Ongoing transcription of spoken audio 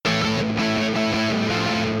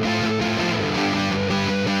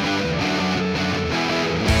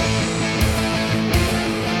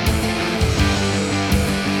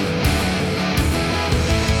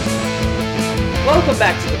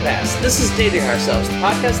This is Dating Ourselves, the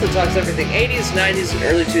podcast that talks everything 80s, 90s, and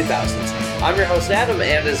early 2000s. I'm your host, Adam,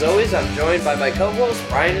 and as always, I'm joined by my co-hosts,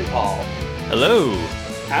 Brian and Paul. Hello.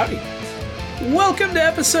 Howdy. Welcome to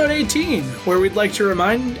episode 18, where we'd like to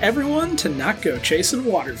remind everyone to not go chasing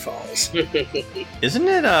waterfalls. Isn't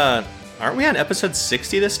it, aren't we on episode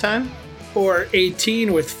 60 this time? Or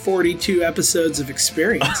 18 with 42 episodes of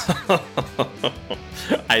experience.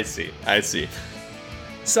 I see.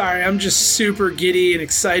 Sorry, I'm just super giddy and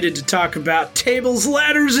excited to talk about tables,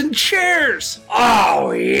 ladders, and chairs.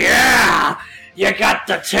 Oh, yeah! You got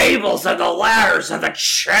the tables and the ladders and the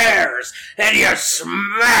chairs, and you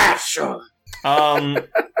smash them!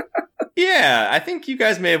 Yeah, I think you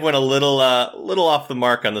guys may have went a little off the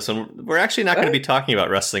mark on this one. We're actually not going to be talking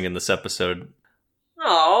about wrestling in this episode.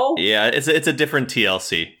 Oh. Yeah, it's a different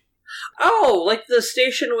TLC. Oh, like the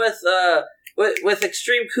station with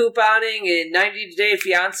extreme couponing and 90 Day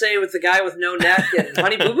Fiancé with the guy with no neck and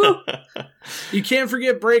Honey Boo Boo? You can't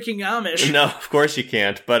forget Breaking Amish. No, of course you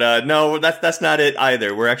can't. But no, that's not it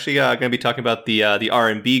either. We're actually going to be talking about the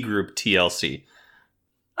R&B group TLC.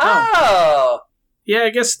 Oh! Yeah, I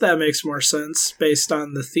guess that makes more sense based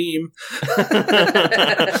on the theme.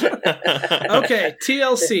 Okay,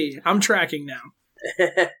 TLC. I'm tracking now.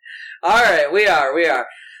 Alright, we are.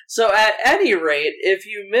 So at any rate, if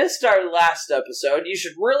you missed our last episode, you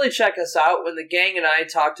should really check us out when the gang and I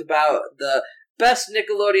talked about the best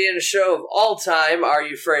Nickelodeon show of all time, Are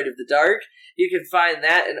You Afraid of the Dark? You can find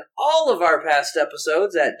that in all of our past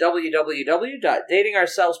episodes at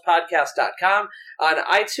www.datingourselvespodcast.com, on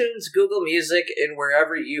iTunes, Google Music, and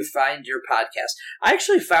wherever you find your podcast. I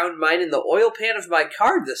actually found mine in the oil pan of my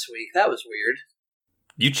car this week. That was weird.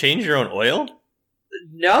 You changed your own oil?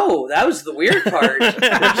 No, that was the weird part.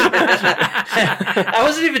 I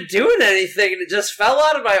wasn't even doing anything, and it just fell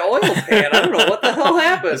out of my oil pan. I don't know what the hell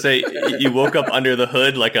happened. Say, you woke up under the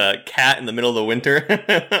hood like a cat in the middle of the winter?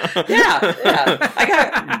 Yeah.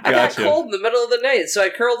 I got cold in the middle of the night, so I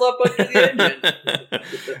curled up under the engine.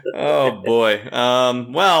 Oh, boy.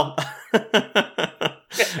 Well,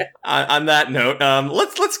 on that note,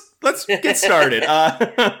 let's get started.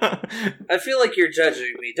 I feel like you're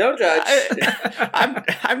judging me. Don't judge.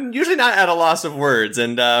 I'm usually not at a loss of words,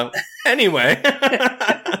 and anyway,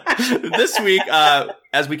 this week,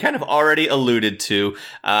 as we kind of already alluded to,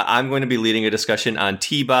 I'm going to be leading a discussion on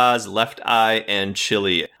T-Boz, Left Eye, and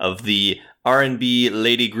Chili of the R&B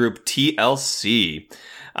lady group TLC.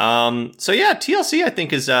 So yeah, TLC I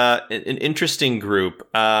think is an interesting group.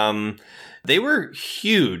 They were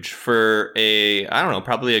huge for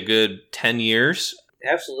probably a good 10 years.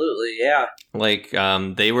 Absolutely, yeah. Like,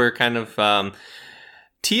 they were kind of,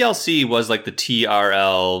 TLC was like the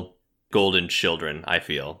TRL Golden Children, I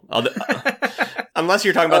feel. Unless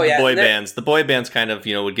you're talking about the boy bands. The boy bands kind of,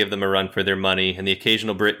 would give them a run for their money and the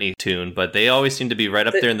occasional Britney tune, but they always seem to be right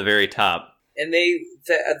up there in the very top. And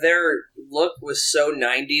their look was so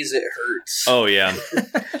 90s it hurts. Oh, yeah.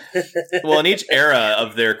 Well, in each era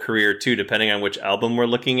of their career, too, depending on which album we're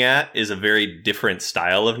looking at, is a very different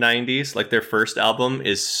style of 90s. Like, their first album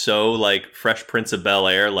is so, like, Fresh Prince of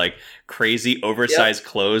Bel-Air, like, crazy oversized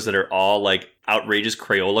clothes that are all, like, outrageous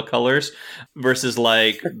Crayola colors, versus,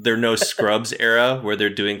 like, their No Scrubs era, where they're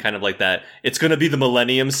doing kind of like that, it's going to be the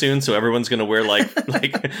millennium soon, so everyone's going to wear, like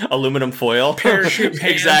aluminum foil. Parachute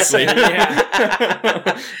pants. Exactly.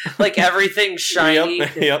 Yeah. Like, everything's shiny.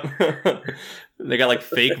 Yep. They got like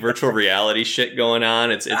fake virtual reality shit going on.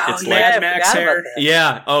 It's like Mad Max hair.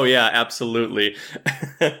 Yeah. Oh yeah. Absolutely.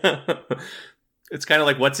 It's kind of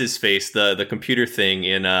like what's his face, the computer thing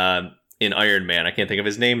in Iron Man. I can't think of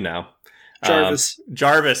his name now. Jarvis.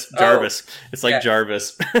 Jarvis. Oh, It's like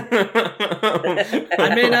Jarvis.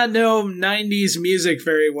 I may not know 90s music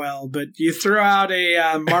very well, but you throw out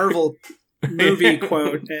a Marvel movie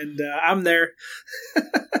quote, and I'm there.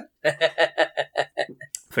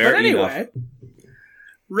 Fair but anyway, enough.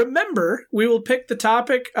 Remember, we will pick the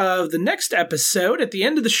topic of the next episode at the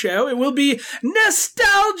end of the show. It will be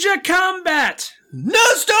Nostalgia Combat!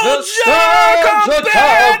 Nostalgia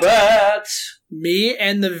Combat! Me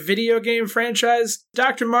and the video game franchise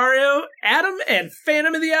Dr. Mario, Adam, and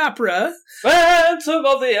Phantom of the Opera. Phantom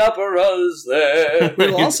of the Opera's there.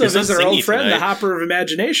 We'll also You're so visit our old singy friend, tonight. the Hopper of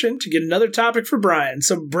Imagination, to get another topic for Brian.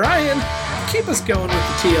 So, Brian, keep us going with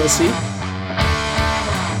the TLC.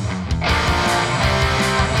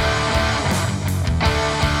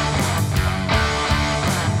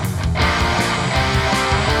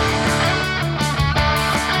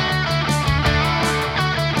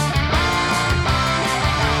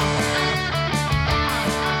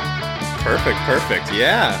 Perfect.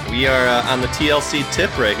 Yeah, we are on the TLC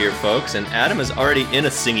tip right here, folks, and Adam is already in a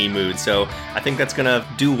singy mood, so I think that's going to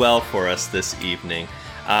do well for us this evening.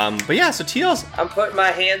 But yeah, so TLC... I'm putting my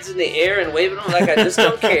hands in the air and waving them like I just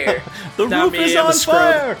don't care. The roof is on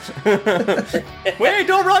fire! Wait,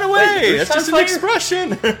 don't run away! It's just an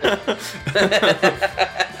expression!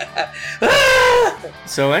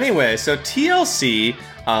 So anyway, so TLC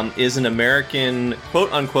is an American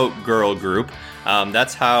quote-unquote girl group.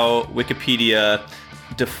 That's how Wikipedia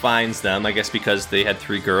defines them, I guess because they had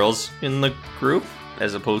 3 girls in the group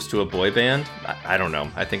as opposed to a boy band. I don't know.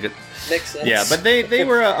 I think it makes sense. Yeah, but they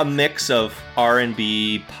were a mix of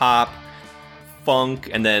R&B, pop, funk,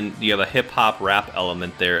 and then you have a hip-hop rap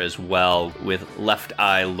element there as well with Left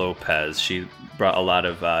Eye Lopez. She brought a lot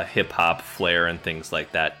of hip-hop flair and things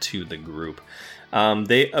like that to the group.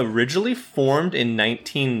 They originally formed in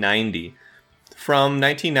 1990. From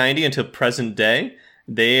 1990 until present day,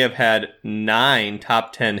 they have had 9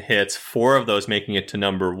 top 10 hits, 4 of those making it to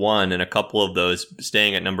number 1, and a couple of those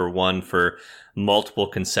staying at number 1 for multiple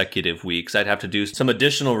consecutive weeks. I'd have to do some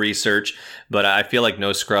additional research, but I feel like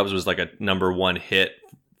No Scrubs was like a number 1 hit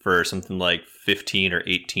for something like 15 or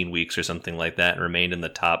 18 weeks or something like that, and remained in the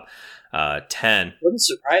top 10. Wouldn't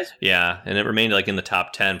surprise me. Yeah, and it remained like in the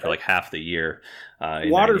top 10 for like half the year.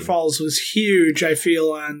 Waterfalls was huge, I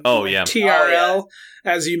feel, on TRL.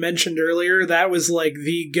 As you mentioned earlier, that was like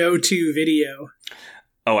the go-to video.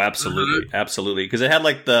 Oh, absolutely. Absolutely. Because it had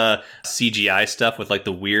like the CGI stuff with like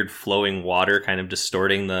the weird flowing water kind of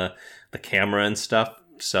distorting the camera and stuff.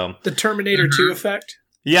 So the Terminator 2 effect.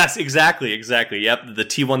 Yes, exactly. Yep, the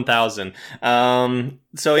T-1000.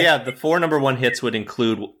 So yeah, the 4 number 1 hits would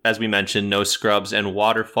include, as we mentioned, No Scrubs and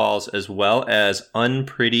Waterfalls, as well as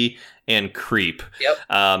Unpretty and Creep. Yep.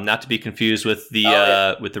 Not to be confused with the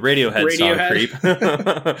Radiohead song Creep,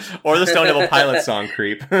 or the Stone Temple Pilots song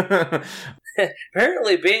Creep.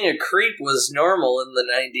 Apparently, being a creep was normal in the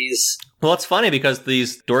 90s. Well, it's funny because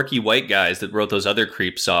these dorky white guys that wrote those other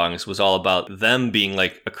Creep songs was all about them being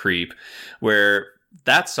like a creep, where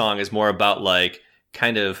that song is more about like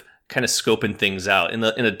kind of scoping things out. In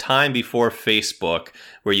a time before Facebook,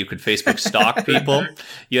 where you could Facebook stalk people,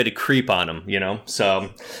 you had to creep on them, you know? So,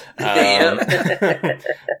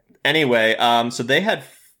 anyway, so they had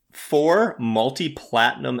 4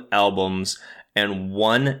 multi-platinum albums and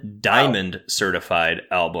 1 diamond certified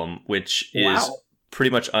album, which is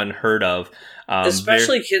pretty much unheard of.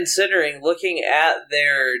 Especially considering, looking at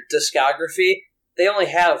their discography, they only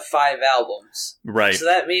have 5 albums. Right. So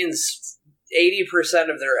that means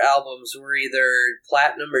 80% of their albums were either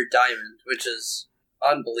platinum or diamond, which is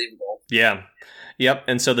unbelievable. Yeah. Yep.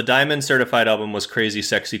 And so the diamond certified album was Crazy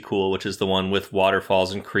Sexy Cool, which is the one with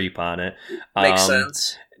Waterfalls and Creep on it. Makes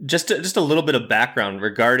sense. Just a little bit of background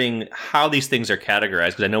regarding how these things are categorized,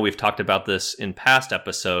 because I know we've talked about this in past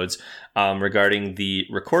episodes regarding the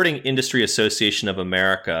Recording Industry Association of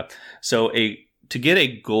America. So to get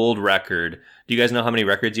a gold record, do you guys know how many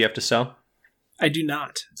records you have to sell? I do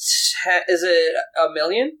not. Is it 1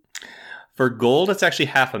 million? For gold, it's actually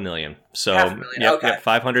 500,000. So, $500,000, okay.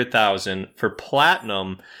 500,000. For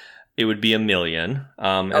platinum, it would be 1 million.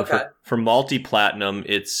 And for multi-platinum,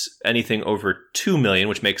 it's anything over 2 million,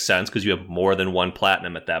 which makes sense because you have more than 1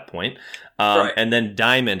 platinum at that point. Right. And then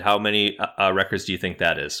diamond, how many records do you think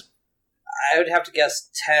that is? I would have to guess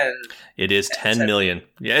 10. It is 10 million.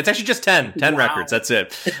 Yeah, it's actually just 10 records. That's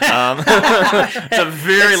it. It's a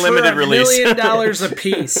very limited release. $1 million a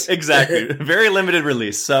piece. Exactly. Very limited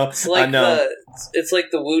release. So it's like it's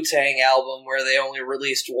like the Wu-Tang album where they only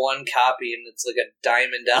released 1 copy and it's like a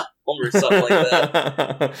diamond album or something like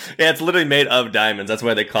that. Yeah, it's literally made of diamonds. That's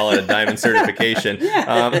why they call it a diamond certification.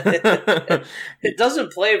 It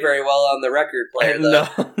doesn't play very well on the record player, though.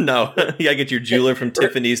 No. You gotta get your jeweler from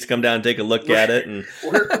Tiffany's to come down and take a look at it. And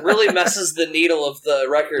really messes the needle of the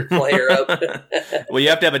record player up. Well, you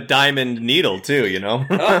have to have a diamond needle, too, you know?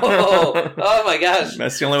 Oh my gosh.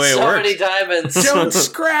 That's the only way it works. So many diamonds. Don't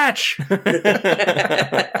scratch!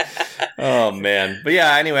 Oh man, but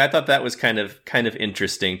yeah. Anyway, I thought that was kind of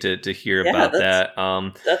interesting to hear about that.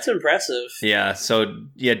 That's impressive. Yeah. So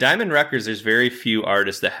yeah, Diamond Records. There's very few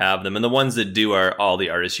artists that have them, and the ones that do are all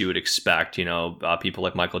the artists you would expect. You know, people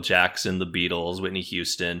like Michael Jackson, the Beatles, Whitney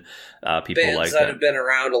Houston, people bands like that have been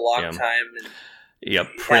around a long time. And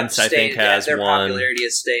Prince, I think, has their one. Popularity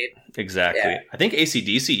has stayed. Exactly. Yeah. I think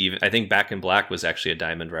AC/DC even. I think Back in Black was actually a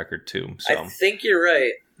Diamond record too. So I think you're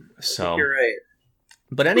right. So you're right.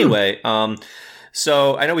 But anyway,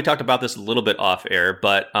 So I know we talked about this a little bit off air,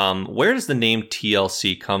 but where does the name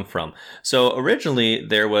TLC come from? So originally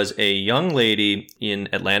there was a young lady in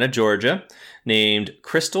Atlanta, Georgia, named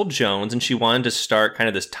Crystal Jones, and she wanted to start kind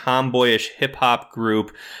of this tomboyish hip hop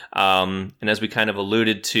group. And as we kind of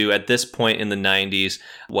alluded to, at this point in the 90s,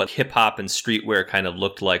 what hip hop and streetwear kind of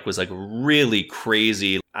looked like was like really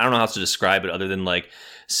crazy. I don't know how else to describe it other than like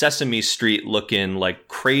Sesame Street looking like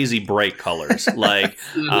crazy bright colors, like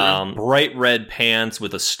bright red pants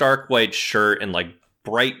with a stark white shirt and like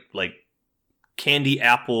bright like candy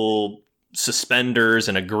apple suspenders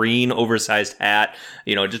and a green oversized hat,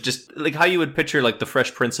 just like how you would picture like the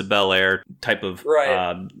Fresh Prince of Bel-Air type of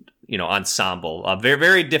ensemble. Very,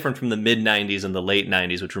 very different from the mid 90s and the late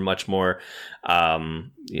 90s, which were much more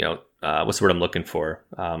what's the word I'm looking for,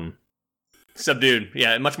 subdued.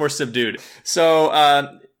 Yeah, much more subdued.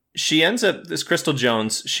 So this Crystal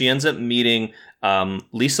Jones, she ends up meeting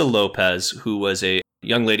Lisa Lopez, who was a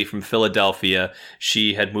young lady from Philadelphia.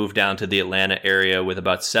 She had moved down to the Atlanta area with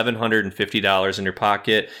about $750 in her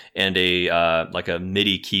pocket and a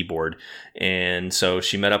MIDI keyboard. And so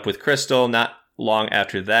she met up with Crystal. Not long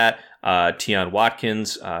after that, Tion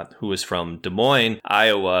Watkins, who was from Des Moines,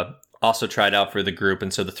 Iowa, also tried out for the group.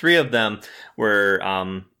 And so the three of them were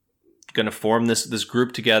going to form this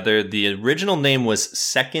group together. The original name was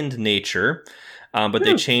Second Nature, but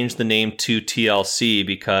they changed the name to TLC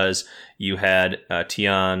because you had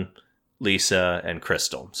Tion, Lisa, and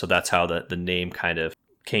Crystal. So that's how the name kind of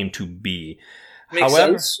came to be. Makes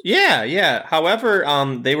sense. Yeah. However,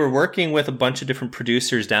 they were working with a bunch of different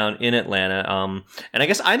producers down in Atlanta. And I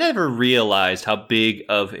guess I never realized how big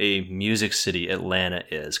of a music city Atlanta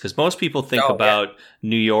is, because most people think about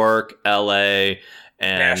New York, LA,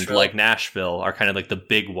 and Nashville are kind of like the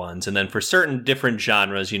big ones. And then for certain different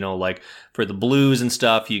genres, like for the blues and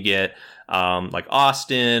stuff, you get like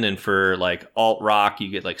Austin, and for like alt rock, you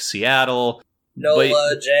get like Seattle.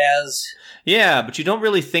 NOLA, jazz. Yeah, but you don't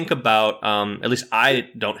really think about, at least I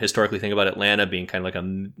don't historically think about Atlanta being kind of like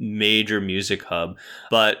a major music hub.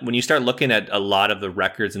 But when you start looking at a lot of the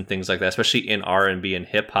records and things like that, especially in R&B and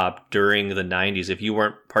hip hop during the 90s, if you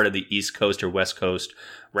weren't part of the East Coast or West Coast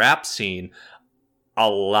rap scene, a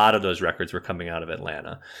lot of those records were coming out of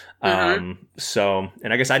Atlanta. And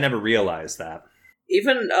I guess I never realized that.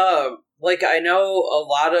 Even, I know a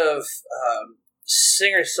lot of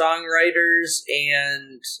singer-songwriters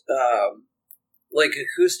and,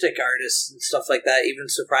 acoustic artists and stuff like that, even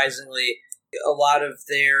surprisingly, a lot of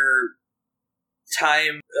their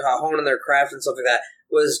time honing their craft and stuff like that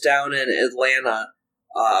was down in Atlanta,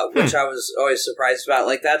 which I was always surprised about.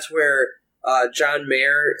 Like, that's where John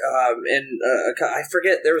Mayer and I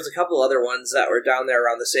forget, there was a couple other ones that were down there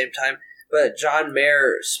around the same time, but John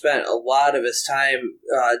Mayer spent a lot of his time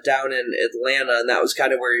down in Atlanta, and that was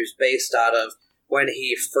kind of where he was based out of when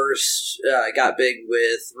he first got big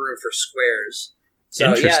with Room for Squares.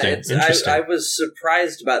 So Interesting. I was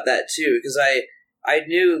surprised about that too, because I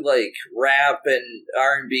knew like rap and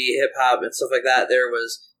R&B, hip hop and stuff like that, there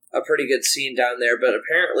was a pretty good scene down there, but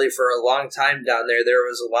apparently for a long time down there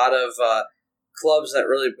was a lot of clubs that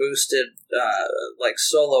really boosted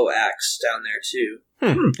solo acts down there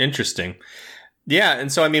too. Interesting. Yeah,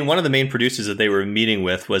 and so, I mean, one of the main producers that they were meeting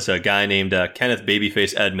with was a guy named Kenneth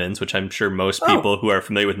Babyface Edmonds, which I'm sure most people who are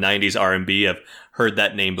familiar with 90s R&B have heard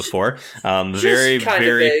that name before. Very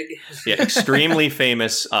big. Extremely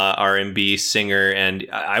famous R&B singer, and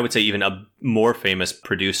I would say even a more famous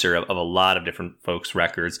producer of a lot of different folks'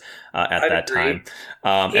 records at that time.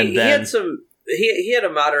 He had a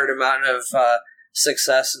moderate amount of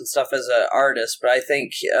success and stuff as an artist, but I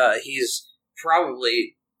think he's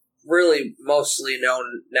probably really mostly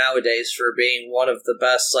known nowadays for being one of the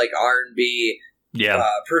best R&B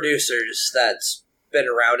producers that's been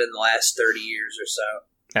around in the last 30 years or so.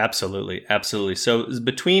 Absolutely. So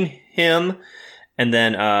between him and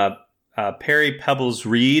then Perry Pebbles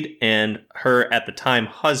Reed and her at the time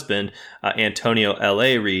husband, Antonio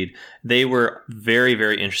L.A. Reed, they were very,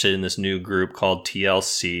 very interested in this new group called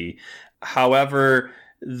TLC. However,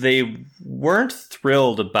 they weren't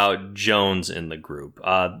thrilled about Jones in the group.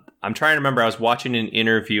 I'm trying to remember. I was watching an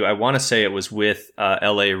interview. I want to say it was with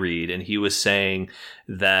L.A. Reid, and he was saying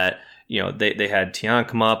that they had Tion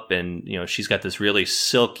come up, and she's got this really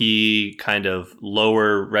silky kind of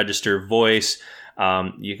lower register voice.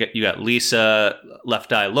 You got Lisa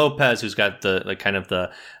Left Eye Lopez, who's got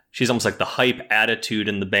she's almost like the hype attitude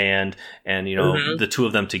in the band, and the two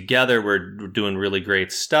of them together were doing really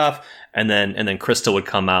great stuff. And then Crystal would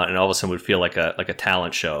come out, and all of a sudden would feel like a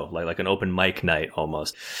talent show, like an open mic night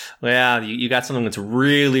almost. Well, yeah, you got something that's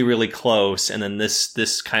really, really close, and then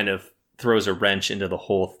this kind of throws a wrench into the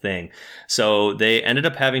whole thing. So they ended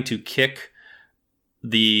up having to kick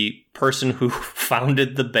the person who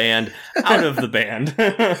founded the band out of the band.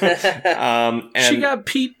 And she got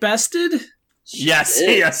Pete bested? Yes.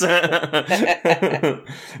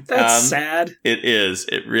 That's sad. It is.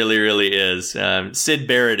 It really, really is. Sid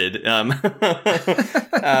Barretted.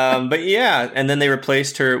 But yeah, and then they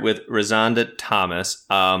replaced her with Razonda Thomas,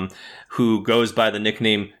 who goes by the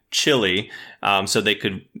nickname Chili, so they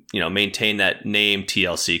could, maintain that name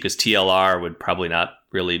TLC, because TLR would probably not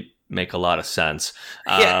really make a lot of sense.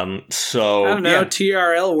 So I don't know.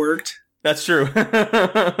 TRL worked. That's true.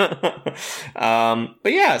 But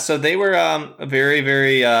yeah, so they were a very,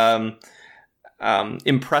 very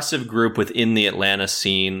impressive group within the Atlanta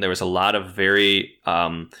scene. There was a lot of very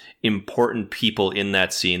important people in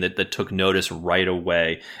that scene that took notice right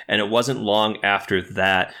away. And it wasn't long after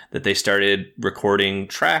that they started recording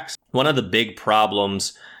tracks. One of the big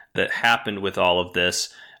problems that happened with all of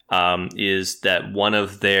this is that one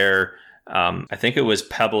of their, I think it was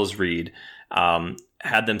Pebbles Reed,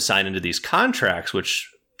 had them sign into these contracts, which,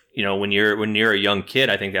 when you're a young kid,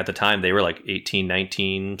 I think at the time they were like 18,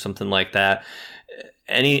 19, something like that.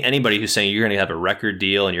 Anybody who's saying you're going to have a record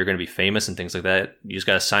deal and you're going to be famous and things like that, you just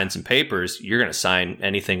got to sign some papers. You're going to sign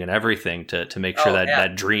anything and everything to make sure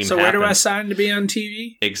that dream So happens. where do I sign to be on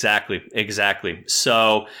TV? Exactly.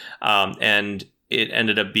 So, and it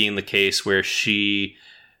ended up being the case where she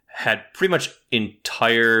had pretty much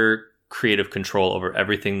entire creative control over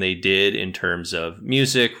everything they did in terms of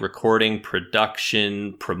music, recording,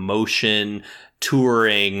 production, promotion,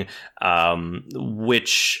 touring,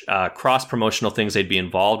 which cross-promotional things they'd be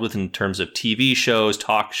involved with in terms of TV shows,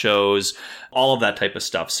 talk shows, all of that type of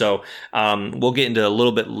stuff. So we'll get into a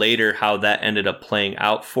little bit later how that ended up playing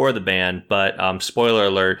out for the band, but spoiler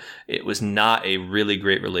alert, it was not a really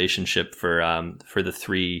great relationship for the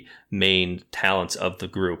three main talents of the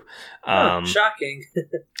group. Shocking.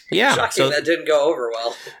 Yeah. Shocking that didn't go over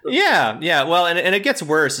well. Yeah. Well, and it gets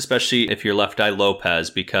worse, especially if you're Left Eye Lopez,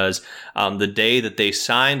 because the day that they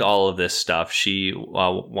signed all of this stuff, she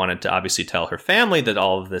wanted to obviously tell her family that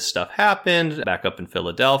all of this stuff happened back up in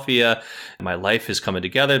Philadelphia. My life is coming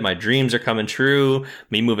together. My dreams are coming true.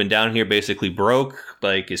 Me moving down here basically broke,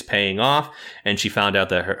 is paying off. And she found out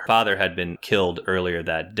that her father had been killed earlier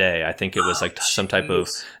that day. I think it was some type of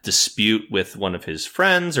dispute with one of his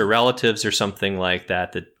friends or relatives or something like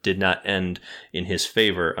that did not end in his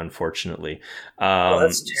favor, unfortunately.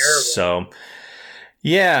 That's terrible. So,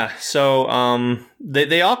 yeah. So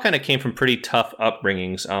they all kind of came from pretty tough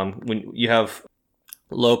upbringings. When you have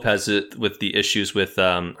Lopez with the issues with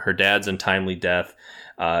her dad's untimely death,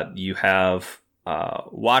 you have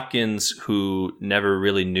Watkins, who never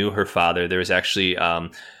really knew her father. There was actually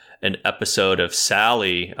an episode of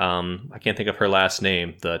Sally, I can't think of her last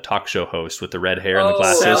name, the talk show host with the red hair and the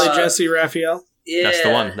glasses. Sally Jesse Raphael. Yeah.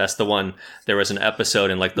 That's the one. There was an episode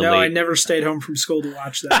in the No, late... I never stayed home from school to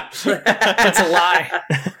watch that. That's a lie.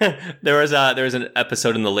 There was an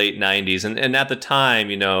episode in the late 90s, and at the time,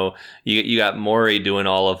 you got Maury doing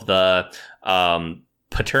all of the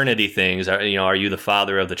paternity things. Are you the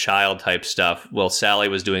father of the child type stuff? Well, Sally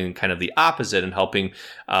was doing kind of the opposite and helping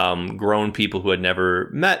grown people who had never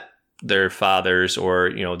met their fathers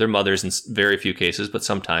or their mothers in very few cases, but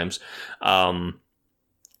sometimes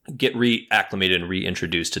get reacclimated and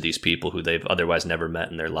reintroduced to these people who they've otherwise never met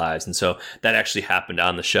in their lives. And so that actually happened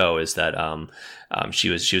on the show, is that she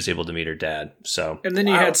was able to meet her dad. So, and then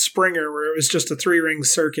you had Springer, where it was just a 3-ring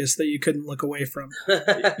circus that you couldn't look away from.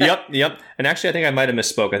 Yep. And actually, I think I might have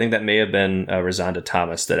misspoke. I think that may have been Razonda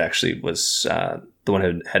Thomas that actually was the one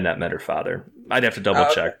who had not met her father. I'd have to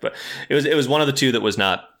double check, but it was one of the two that was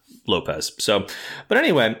not Lopez. So, but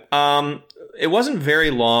anyway, it wasn't very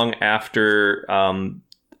long after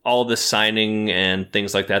all this signing and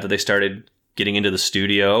things like that they started getting into the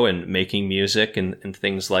studio and making music and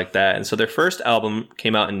things like that. And so their first album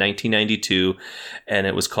came out in 1992, and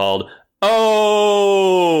it was called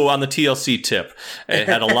Oh, on the TLC tip. It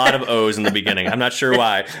had a lot of O's in the beginning. I'm not sure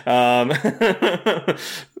why.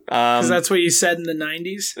 Because that's what you said in the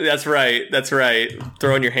 90s? That's right.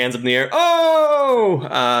 Throwing your hands up in the air.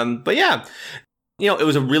 Oh! But yeah. It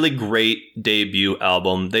was a really great debut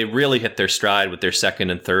album. They really hit their stride with their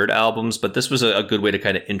second and third albums, but this was a good way to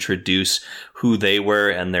kind of introduce who they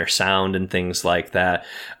were and their sound and things like that.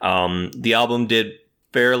 The album did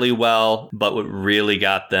fairly well, but what really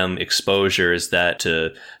got them exposure is that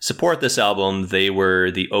to support this album, they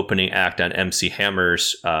were the opening act on MC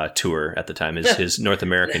Hammer's tour at the time, his North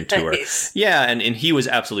American tour. Yeah, and he was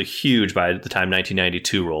absolutely huge by the time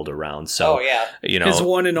 1992 rolled around. So, his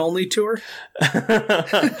one and only tour.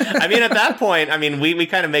 I mean, at that point, I mean, we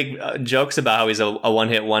kind of make jokes about how he's a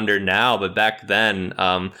one-hit wonder now, but back then,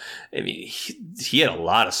 I mean, he had a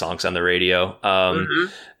lot of songs on the radio.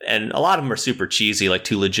 And a lot of them are super cheesy, like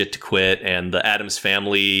Too Legit to Quit and the Addams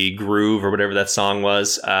Family Groove or whatever that song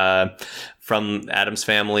was from Addams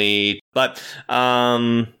Family. But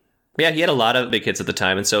yeah, he had a lot of big hits at the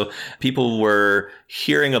time. And so people were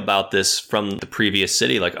hearing about this from the previous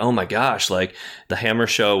city, like, oh my gosh, like the Hammer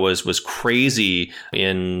Show was crazy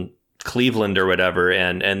in Cleveland or whatever,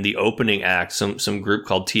 and the opening act, some group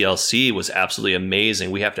called TLC, was absolutely amazing.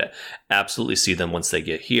 We have to absolutely see them once they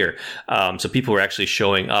get here. So people were actually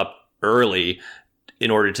showing up early in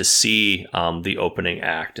order to see the opening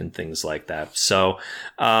act and things like that. So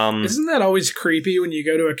isn't that always creepy when you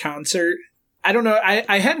go to a concert? I don't know.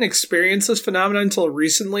 I hadn't experienced this phenomenon until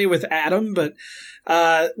recently with Adam, but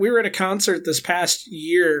we were at a concert this past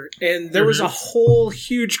year, and there was a whole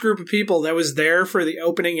huge group of people that was there for the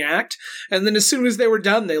opening act, and then as soon as they were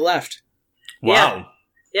done, they left. Wow.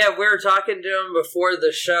 Yeah, we were talking to them before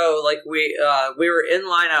the show. Like we were in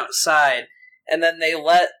line outside, and then they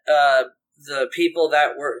let the people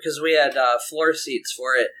that were, because we had floor seats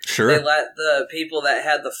for it. Sure. They let the people that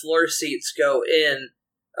had the floor seats go in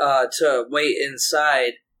to wait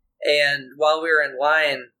inside, and while we were in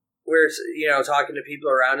line, we're talking to people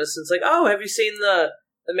around us, and it's like, oh, have you seen the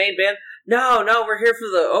main band? No, we're here for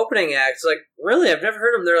the opening act. It's like, really? I've never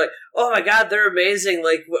heard them. They're like, oh my god, they're amazing.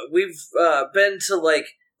 Like, we've been to like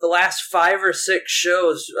the last 5 or 6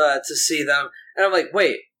 shows to see them, and I'm like,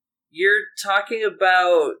 wait, you're talking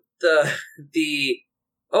about the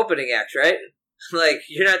opening act, right? Like,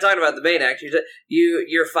 you're not talking about the main act.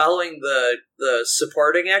 You're following the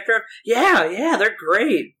supporting actor. Yeah, they're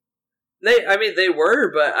great. They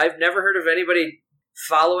were, but I've never heard of anybody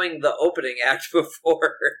following the opening act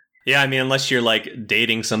before. Yeah, I mean, unless you're like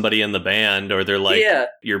dating somebody in the band, or they're like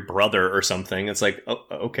your brother or something. It's like, oh,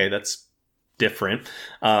 okay, that's different,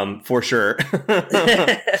 for sure.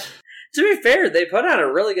 To be fair, they put on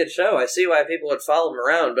a really good show. I see why people would follow them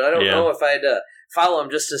around, but I don't know if I'd follow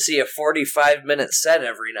them just to see a 45-minute set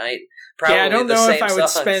every night. Probably I don't know if I would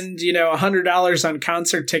songs. spend, $100 on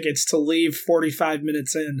concert tickets to leave 45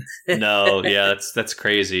 minutes in. No, yeah, that's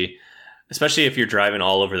crazy. Especially if you're driving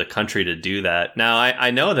all over the country to do that. Now,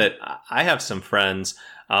 I know that I have some friends.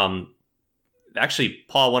 Actually,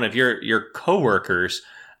 Paul, one of your coworkers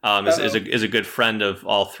is a good friend of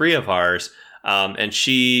all three of ours. And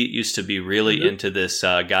she used to be really into this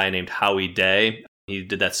guy named Howie Day. He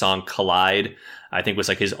did that song Collide. I think was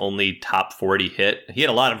like his only top 40 hit. He had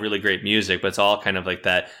a lot of really great music, but it's all kind of like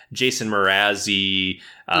that Jason Mrazzi,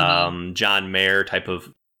 John Mayer type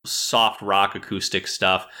of soft rock acoustic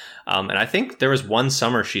stuff. And I think there was one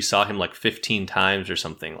summer she saw him like 15 times or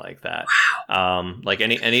something like that. Wow. Like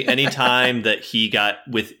any time that he got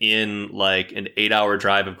within like an 8-hour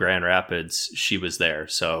drive of Grand Rapids, she was there.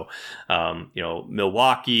 So,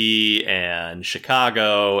 Milwaukee and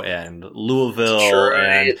Chicago and Louisville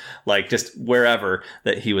and like just wherever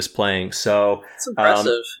that he was playing. So it's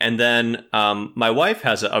impressive. And then my wife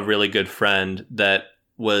has a really good friend that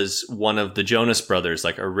was one of the Jonas Brothers,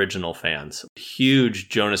 like original fans, huge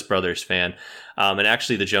Jonas Brothers fan. And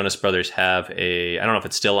actually the Jonas Brothers have I don't know if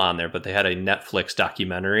it's still on there, but they had a Netflix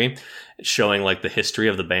documentary showing like the history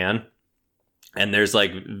of the band. And there's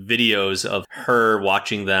like videos of her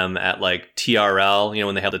watching them at like TRL,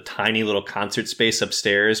 when they have the tiny little concert space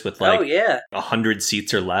upstairs with like 100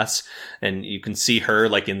 seats or less. And you can see her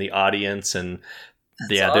like in the audience, and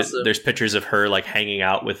awesome. There's pictures of her like hanging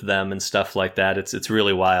out with them and stuff like that. It's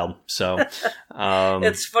really wild. So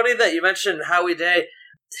it's funny that you mentioned Howie Day.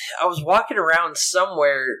 I was walking around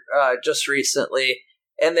somewhere just recently,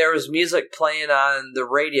 and there was music playing on the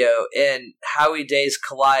radio, and Howie Day's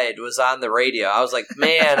Collide was on the radio. I was like,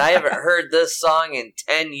 man, I haven't heard this song in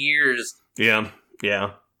 10 years. Yeah.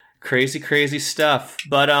 Crazy stuff.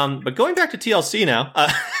 But going back to TLC now.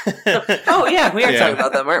 Oh yeah, we are talking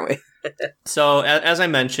about them, aren't we? So, as I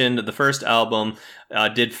mentioned, the first album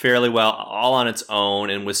did fairly well all on its own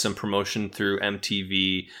and with some promotion through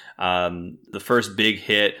MTV. The first big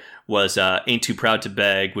hit was Ain't Too Proud to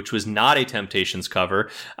Beg, which was not a Temptations cover.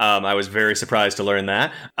 I was very surprised to learn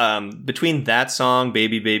that. Between that song,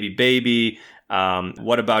 Baby, Baby, Baby,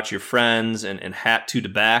 What About Your Friends, and Hat to the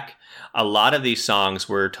Back, a lot of these songs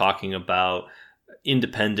were talking about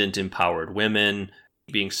independent, empowered women,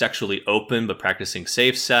 being sexually open but practicing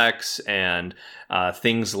safe sex and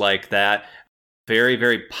things like that. Very,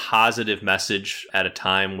 very positive message at a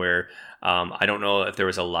time where I don't know if there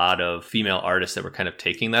was a lot of female artists that were kind of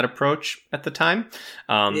taking that approach at the time.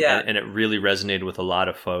 And it really resonated with a lot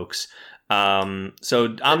of folks. So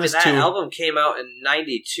on this that tour, album came out in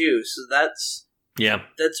 92, so that's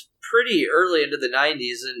pretty early into the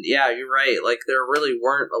 90s. And yeah, you're right. Like, there really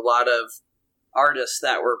weren't a lot of artists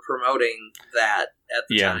that were promoting that at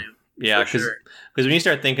the time. Yeah, because when you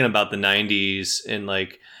start thinking about the 90s and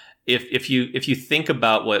like, if you think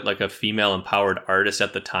about what like a female empowered artist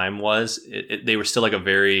at the time was, they were still like a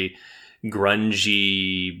very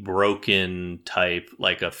grungy, broken type,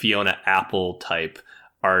 like a Fiona Apple type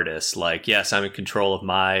artist. Like, yes, I'm in control of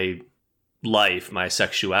my life, my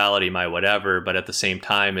sexuality, my whatever, but at the same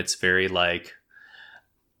time, it's very like,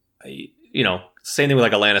 you know, same thing with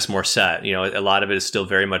like Alanis Morissette. You know, a lot of it is still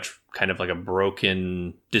very much kind of like a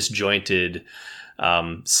broken, disjointed,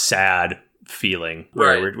 sad feeling,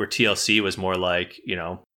 where TLC was more like, you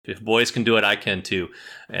know, if boys can do it, I can too.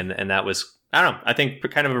 And that was, I don't know, I think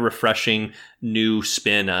kind of a refreshing new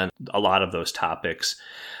spin on a lot of those topics.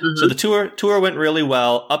 Mm-hmm. So the tour went really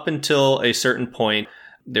well up until a certain point.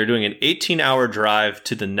 They're doing an 18-hour drive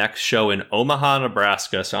to the next show in Omaha,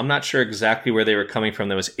 Nebraska. So I'm not sure exactly where they were coming from.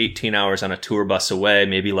 That was 18 hours on a tour bus away,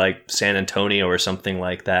 maybe like San Antonio or something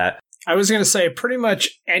like that. I was going to say pretty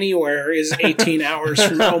much anywhere is 18 hours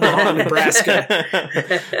from Omaha, Nebraska.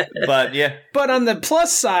 But yeah. But on the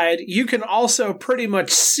plus side, you can also pretty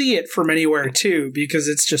much see it from anywhere too, because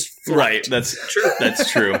it's just flat. Right. That's true.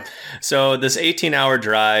 That's true. So this 18-hour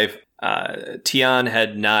drive, Tian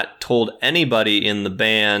had not told anybody in the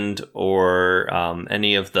band or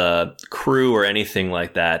any of the crew or anything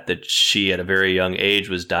like that she at a very young age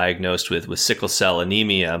was diagnosed with sickle cell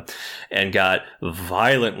anemia and got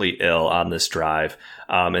violently ill on this drive.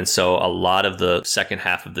 And so a lot of the second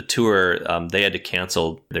half of the tour, they had to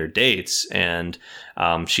cancel their dates. And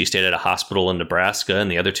she stayed at a hospital in Nebraska, and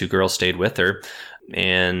the other two girls stayed with her.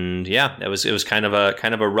 And yeah, it was kind of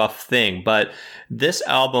a rough thing. But this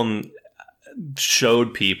album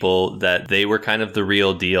showed people that they were kind of the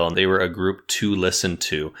real deal, and they were a group to listen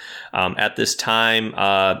to. At this time,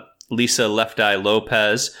 Lisa Left Eye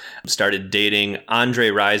Lopez started dating Andre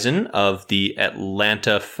Rison of the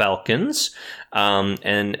Atlanta Falcons,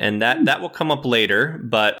 and that will come up later,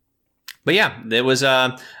 but yeah, there was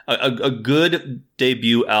a good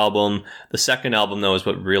debut album. The second album, though, is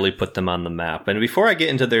what really put them on the map. And before I get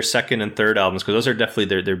into their second and third albums, because those are definitely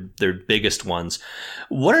their biggest ones,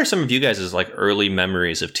 what are some of you guys' like early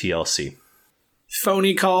memories of TLC?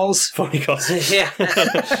 Phony calls. Phony calls. Yeah.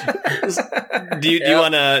 Do you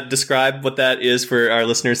want to describe what that is for our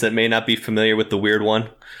listeners that may not be familiar with the weird one?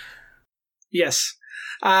 Yes.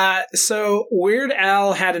 So Weird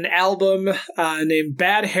Al had an album named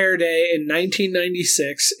Bad Hair Day in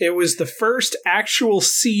 1996. It was the first actual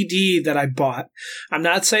CD that I bought. I'm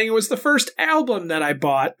not saying it was the first album that I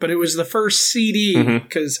bought, but it was the first CD,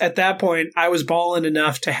 because at that point I was balling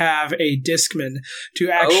enough to have a Discman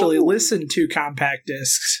to actually listen to compact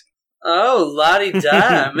discs. Oh,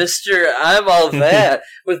 la-di-da, Mr. I'm all that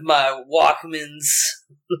with my Walkmans.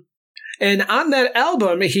 And on that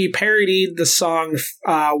album, he parodied the song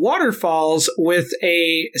Waterfalls with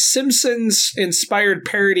a Simpsons-inspired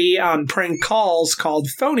parody on prank calls called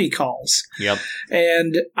Phony Calls. Yep.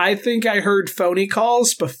 And I think I heard Phony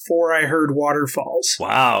Calls before I heard Waterfalls.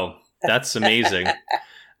 Wow. That's amazing.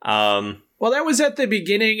 Well, that was at the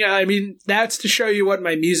beginning. I mean, that's to show you what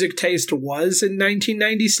my music taste was in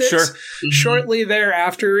 1996. Sure. Shortly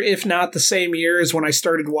thereafter, if not the same year, is when I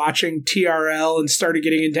started watching TRL and started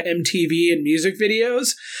getting into MTV and music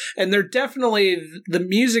videos. And they're definitely, the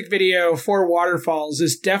music video for Waterfalls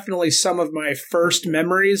is definitely some of my first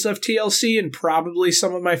memories of TLC and probably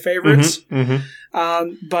some of my favorites.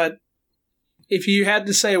 But if you had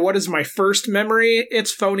to say what is my first memory, it's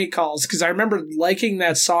Phony Calls, because I remember liking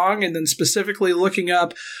that song and then specifically looking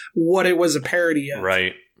up what it was a parody of.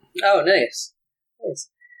 Right. Oh, nice.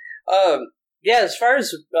 Yeah, as far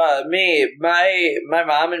as me, my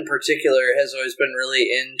mom in particular has always been really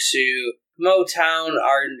into Motown,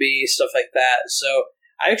 R&B, stuff like that. So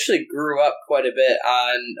I actually grew up quite a bit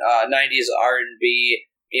on 90s R&B,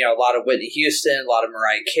 you know, a lot of Whitney Houston, a lot of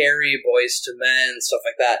Mariah Carey, Boyz II Men, stuff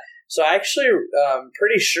like that. So I actually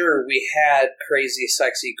pretty sure we had Crazy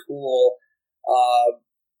Sexy Cool,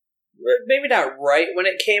 maybe not right when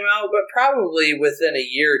it came out, but probably within a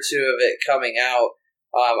year or two of it coming out.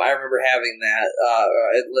 I remember having that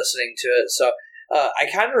and listening to it. So I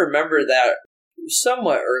kind of remember that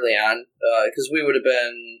somewhat early on, because we would have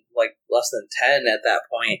been like less than 10 at that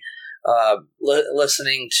point.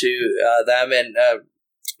 listening to them, and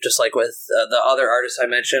just like with the other artists I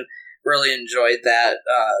mentioned, really enjoyed that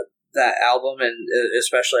album, and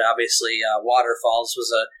especially obviously Waterfalls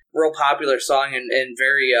was a real popular song and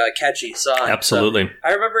very catchy song. Absolutely. So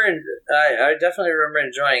I definitely remember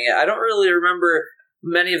enjoying it. I don't really remember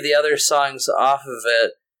many of the other songs off of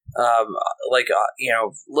it,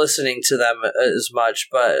 listening to them as much,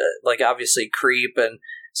 but like obviously Creep and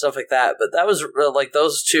stuff like that. But that was like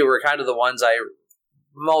those two were kind of the ones I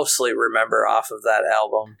mostly remember off of that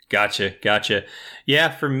album. Gotcha. Yeah,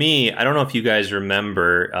 for me, I don't know if you guys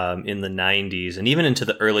remember in the 90s and even into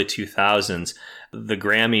the early 2000s, the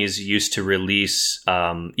Grammys used to release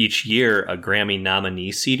each year a Grammy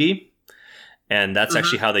nominee CD. And that's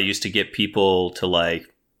actually how they used to get people to like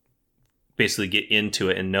basically get into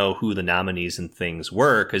it and know who the nominees and things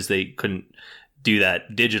were, because they couldn't do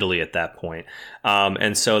that digitally at that point.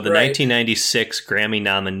 And so the 1996 Grammy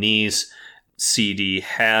nominees CD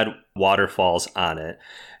had Waterfalls on it.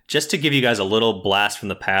 Just to give you guys a little blast from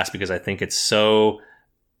the past, because I think it's so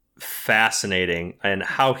fascinating and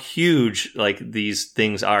how huge like these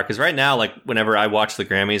things are, because right now, like whenever I watch the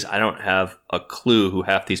Grammys, I don't have a clue who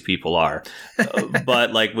half these people are.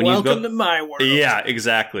 But like when Welcome you go to my world. Yeah,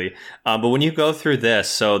 exactly. But when you go through this,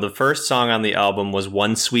 so the first song on the album was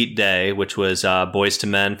One Sweet Day, which was Boyz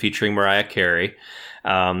II Men featuring Mariah Carey.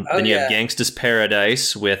 Then you have Gangsta's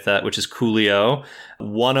Paradise with which is Coolio.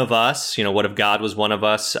 One of Us, What If God Was One of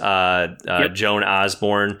Us, Joan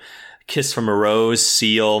Osborne. Kiss from a Rose,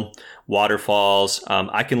 Seal, Waterfalls,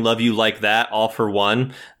 I Can Love You Like That, All for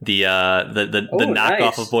One, the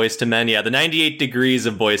knockoff of Boyz II Men. Yeah, the 98 Degrees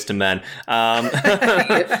of Boyz II Men.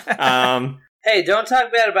 Hey, don't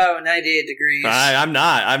talk bad about 98 Degrees. I'm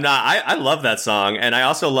not. I love that song, and I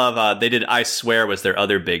also love. They did "I Swear" was their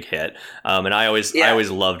other big hit, and I always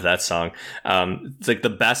loved that song. It's like the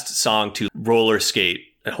best song to roller skate,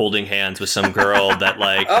 holding hands with some girl that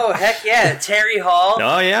like. Oh heck yeah, Terry Hall.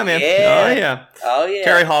 Oh yeah, man. Yeah. Oh yeah.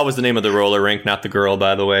 Terry Hall was the name of the roller rink, not the girl,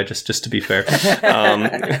 by the way. Just to be fair. It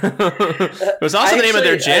was also the name of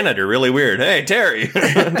their janitor. Really weird. Hey Terry,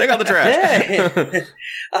 take out the trash. Hey.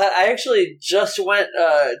 I actually just went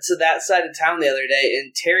to that side of town the other day,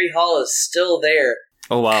 and Terry Hall is still there.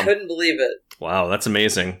 Oh wow! Couldn't believe it. Wow, that's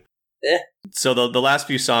amazing. Yeah. So the last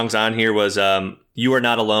few songs on here was "You Are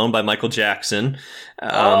Not Alone" by Michael Jackson.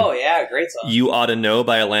 Great song. "You Ought to Know"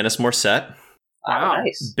 by Alanis Morissette. Wow,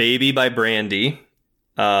 nice. "Baby" by Brandy.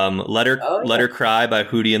 Let Her Cry by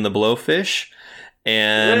Hootie and the Blowfish.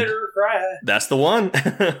 And Let Her Cry. That's the one.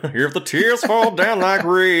 Here the tears fall down like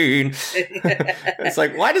rain. It's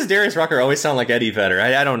like, why does Darius Rucker always sound like Eddie Vedder?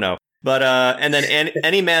 I don't know. But and then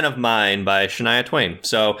Any Man of Mine by Shania Twain.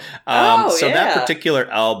 So that particular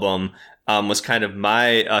album was kind of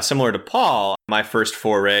my similar to Paul. My first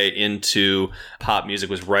foray into pop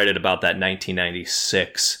music was right at about that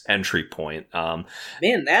 1996 entry point. Man,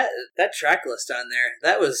 that track list on there,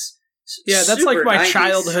 that was that's like my 90s.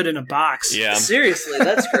 childhood in a box. Yeah, seriously,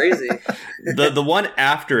 that's crazy. The one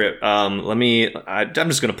after it, I'm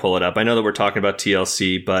just gonna pull it up. I know that we're talking about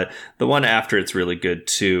TLC, but the one after it's really good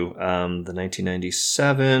too. The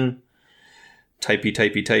 1997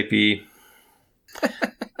 typey.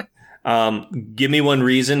 Give Me One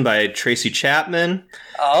Reason by Tracy Chapman.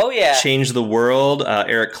 Oh yeah. Change the World,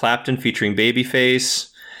 Eric Clapton featuring Babyface.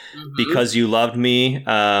 Because You Loved Me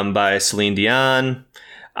by Celine Dion.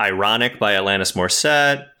 Ironic by Alanis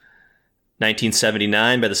Morissette.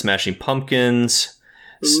 1979 by the Smashing Pumpkins.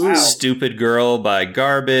 Wow. Stupid Girl by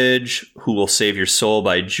Garbage. Who Will Save Your Soul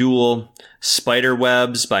by Jewel.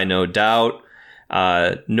 Spiderwebs by No Doubt.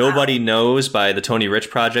 Nobody Knows by the Tony Rich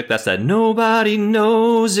Project. That's that Nobody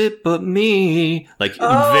Knows It But Me. Like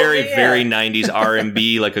very 90s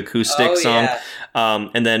R&B, like acoustic song. Yeah.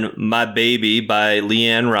 And then My Baby by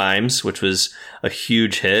Leanne Rimes, which was a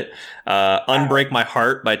huge hit. Unbreak My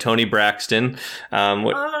Heart by Tony Braxton.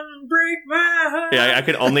 Unbreak My Heart. Yeah, I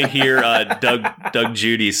could only hear Doug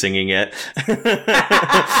Judy singing it.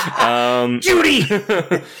 Judy!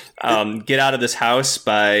 Get Out of This House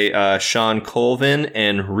by Sean Colvin,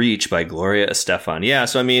 and Reach by Gloria Estefan. Yeah,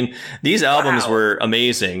 so I mean, these albums were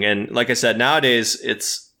amazing. And like I said, nowadays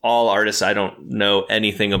it's all artists I don't know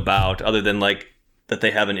anything about other than like that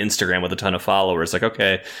they have an Instagram with a ton of followers. Like,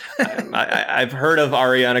 okay, I've heard of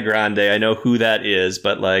Ariana Grande. I know who that is,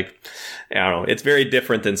 but like, I don't know. It's very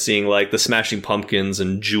different than seeing like the Smashing Pumpkins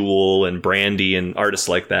and Jewel and Brandy and artists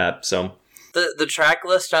like that. So The track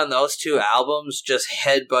list on those two albums just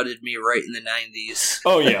headbutted me right in the 90s.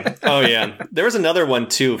 Oh yeah. There was another one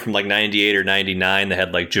too from like 98 or 99 that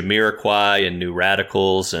had like Jamiroquai and New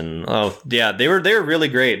Radicals, and they were really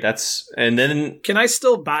great. And then can I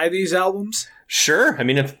still buy these albums? Sure. I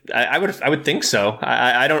mean, if I would think so.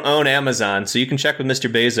 I don't own Amazon, so you can check with Mr.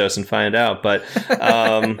 Bezos and find out. But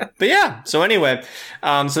but yeah. So anyway,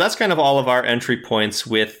 so that's kind of all of our entry points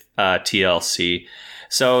with TLC.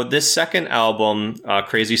 So this second album,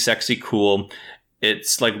 Crazy Sexy Cool,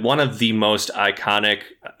 it's like one of the most iconic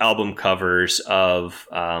album covers of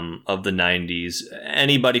the 90s.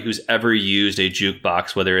 Anybody who's ever used a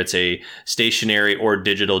jukebox, whether it's a stationary or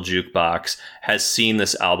digital jukebox, has seen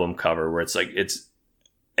this album cover where it's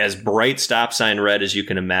as bright stop sign red as you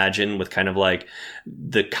can imagine, with kind of like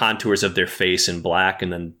the contours of their face in black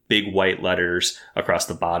and then big white letters across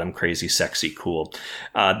the bottom, Crazy Sexy Cool.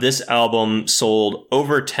 This album sold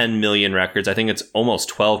over 10 million records. I think it's almost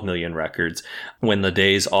 12 million records when the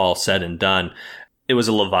day's all said and done. It was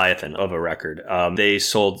a leviathan of a record. They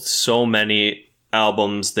sold so many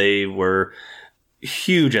albums. They were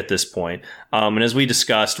huge at this point. And as we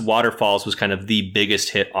discussed, Waterfalls was kind of the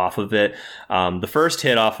biggest hit off of it. The first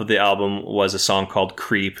hit off of the album was a song called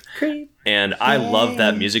Creep. And I love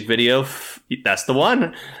that music video. That's the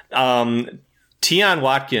one. Tion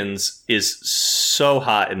Watkins is so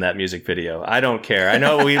hot in that music video. I don't care. I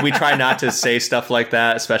know we try not to say stuff like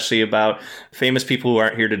that, especially about famous people who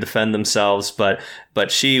aren't here to defend themselves, but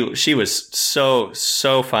she was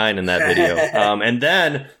so fine in that video. And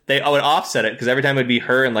then I would offset it because every time it would be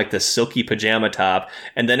her in like this silky pajama top,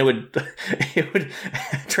 and then it would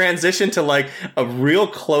transition to like a real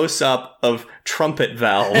close up of trumpet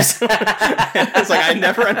valves. It's like I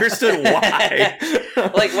never understood why.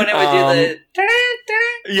 Like when it would do the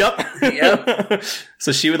Yep.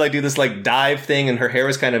 So she would like do this like dive thing, and her hair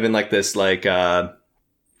was kind of in like this like a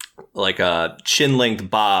chin length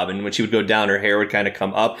bob, and when she would go down, her hair would kind of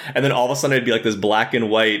come up, and then all of a sudden it'd be like this black and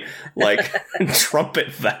white like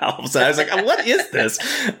trumpet valves. And I was like, what is this?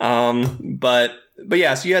 But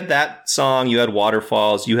yeah, so you had that song, you had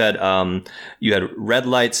Waterfalls, you had Red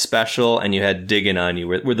Light Special, and you had Diggin' on You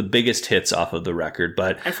were the biggest hits off of the record.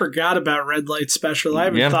 But I forgot about Red Light Special. I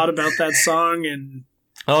haven't thought about that song. And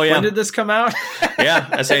when did this come out? Yeah,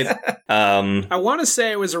 I say I want to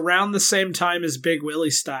say it was around the same time as Big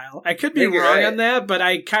Willie Style. I could be wrong on that, but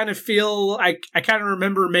I kind of feel I kind of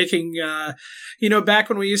remember making back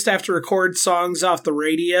when we used to have to record songs off the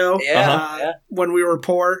radio when we were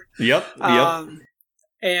poor. Yep.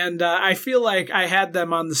 And I feel like I had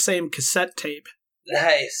them on the same cassette tape.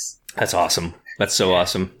 Nice. That's awesome. That's so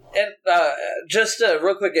awesome. And just a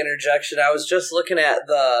real quick interjection. I was just looking at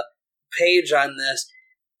the page on this.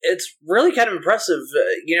 It's really kind of impressive.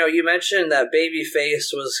 You mentioned that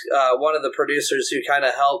Babyface was one of the producers who kind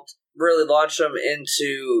of helped really launch them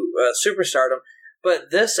into superstardom.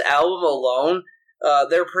 But this album alone,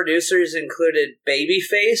 their producers included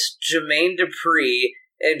Babyface, Jermaine Dupri,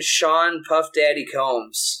 and Sean Puff Daddy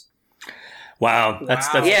Combs. Wow, that's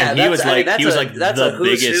yeah. He was like the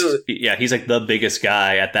biggest. Yeah, he's like the biggest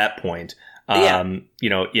guy at that point. In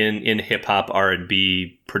hip hop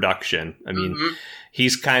R&B production. I mean,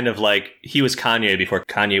 he's kind of like he was Kanye before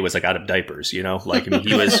Kanye was like out of diapers. He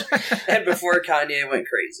was and before Kanye went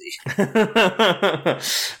crazy.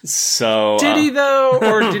 So did he though,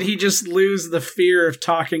 or did he just lose the fear of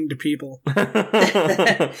talking to people?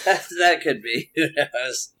 That could be. Who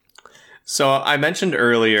knows? So I mentioned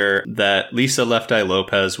earlier that Lisa Left Eye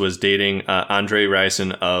Lopez was dating Andre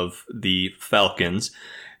Rison of the Falcons.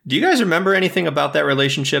 Do you guys remember anything about that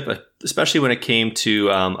relationship, especially when it came to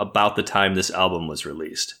about the time this album was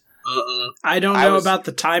released? I don't know about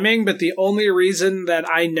the timing, but the only reason that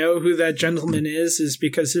I know who that gentleman is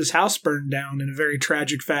because his house burned down in a very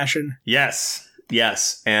tragic fashion. Yes.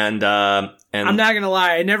 And I'm not going to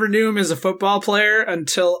lie, I never knew him as a football player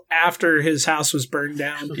until after his house was burned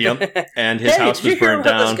down. Yep. And his house was burned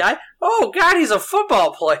down. This guy? Oh, God, he's a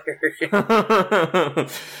football player.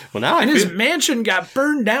 Well, now his mansion got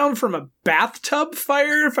burned down from a bathtub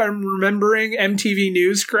fire, if I'm remembering MTV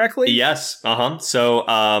News correctly. Yes.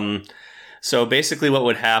 So basically what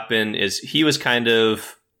would happen is he was kind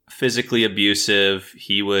of physically abusive.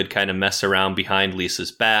 He would kind of mess around behind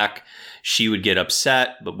Lisa's back. She would get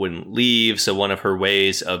upset but wouldn't leave. So one of her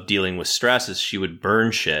ways of dealing with stress is she would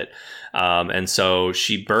burn shit. And so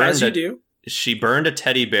she burned As you do. She burned a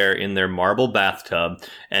teddy bear in their marble bathtub,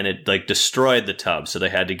 and it like destroyed the tub. So they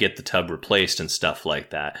had to get the tub replaced and stuff like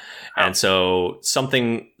that. Oh. And so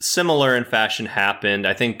something similar in fashion happened.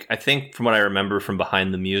 I think from what I remember from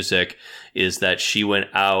behind the music is that she went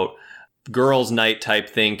out girls' night type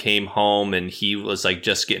thing, came home, and he was like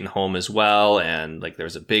just getting home as well, and like there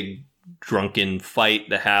was a big drunken fight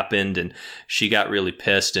that happened, and she got really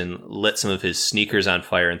pissed and lit some of his sneakers on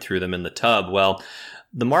fire and threw them in the tub. Well,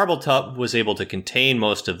 the marble tub was able to contain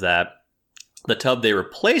most of that. The tub they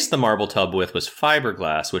replaced the marble tub with was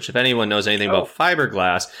fiberglass, which if anyone knows anything about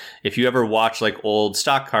fiberglass, if you ever watch like old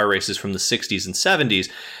stock car races from the 60s and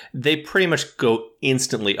 70s, they pretty much go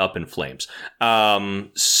instantly up in flames.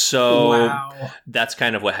 So that's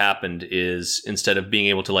kind of what happened is instead of being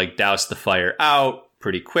able to like douse the fire out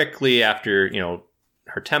pretty quickly after, you know,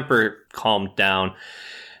 her temper calmed down,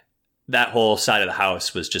 that whole side of the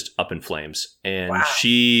house was just up in flames. And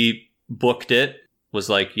she booked it, was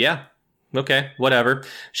like, yeah, okay, whatever.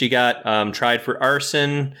 She got tried for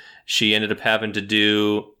arson. She ended up having to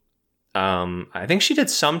do, I think she did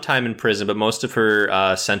some time in prison, but most of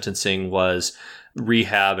her sentencing was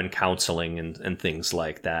rehab and counseling and things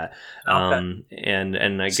like that.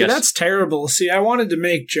 And I guess that's terrible. See, I wanted to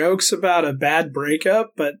make jokes about a bad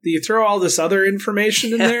breakup, but you throw all this other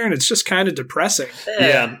information in there, and it's just kind of depressing.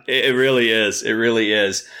 Yeah, it really is. It really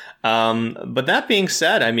is. But that being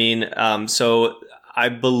said, I mean, so I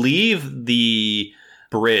believe the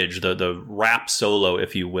bridge, the rap solo,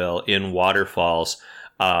 if you will, in Waterfalls,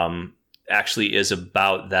 actually is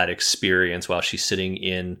about that experience while she's sitting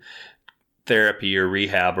in therapy or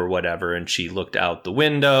rehab or whatever, and she looked out the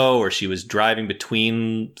window, or she was driving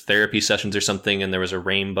between therapy sessions or something, and there was a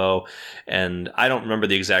rainbow. And I don't remember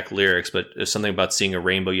the exact lyrics, but it was something about seeing a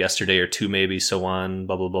rainbow yesterday or two, maybe, so on,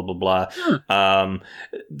 blah, blah, blah, blah, blah.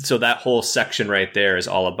 So that whole section right there is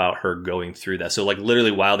all about her going through that. So like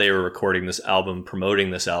literally while they were recording this album, promoting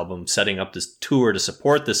this album, setting up this tour to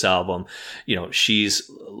support this album, you know, she's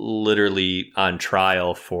literally on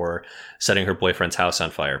trial for setting her boyfriend's house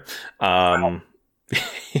on fire.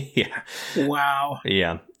 Yeah. Wow.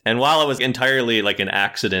 Yeah. And while it was entirely like an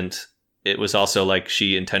accident, it was also like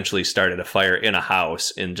she intentionally started a fire in a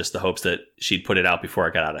house in just the hopes that she'd put it out before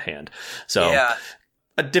it got out of hand. So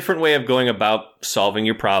a different way of going about solving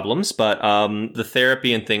your problems. But the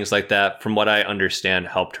therapy and things like that, from what I understand,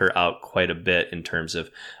 helped her out quite a bit in terms of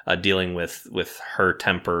dealing with her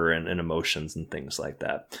temper and emotions and things like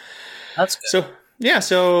that. That's good. So, yeah,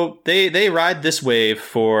 so they ride this wave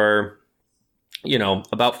for, you know,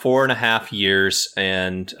 about 4.5 years,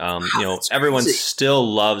 and you know, everyone still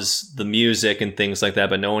loves the music and things like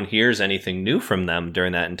that, but no one hears anything new from them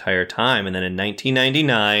during that entire time. And then in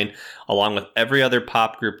 1999, along with every other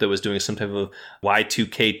pop group that was doing some type of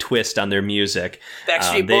Y2K twist on their music,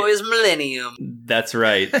 Backstreet Boys Millennium. That's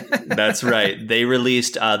right. That's right. They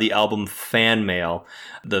released the album Fan Mail.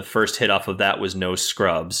 The first hit off of that was No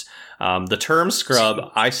Scrubs. The term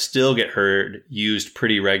scrub, I still get heard used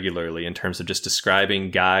pretty regularly in terms of just describing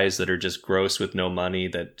guys that are just gross with no money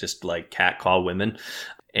that just like catcall women.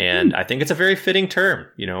 And I think it's a very fitting term,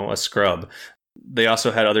 you know, a scrub. They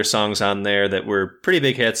also had other songs on there that were pretty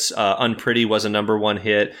big hits. Unpretty was a #1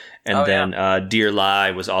 hit. And then Dear Lie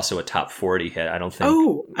was also a top 40 hit. I don't think.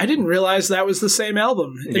 Oh, I didn't realize that was the same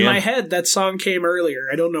album. In my head, that song came earlier.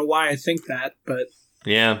 I don't know why I think that, but.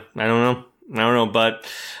 Yeah, I don't know.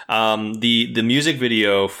 But the music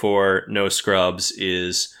video for No Scrubs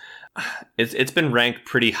is it's been ranked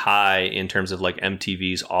pretty high in terms of like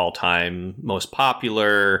MTV's all-time most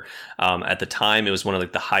popular. At the time, it was one of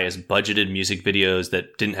like the highest budgeted music videos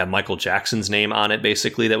that didn't have Michael Jackson's name on it,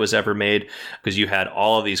 basically, that was ever made, because you had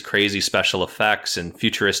all of these crazy special effects and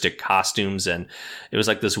futuristic costumes, and it was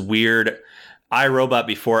like this weird iRobot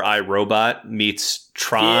before iRobot meets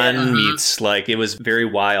Tron meets, like, it was very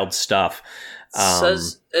wild stuff.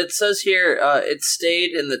 It says here it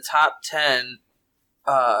stayed in the top 10,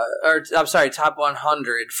 top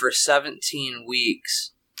 100 for 17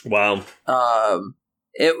 weeks. Wow.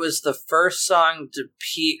 It was the first song to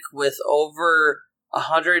peak with over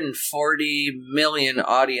 140 million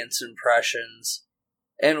audience impressions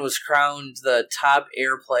and was crowned the top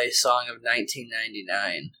airplay song of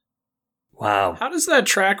 1999. Wow. How does that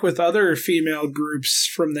track with other female groups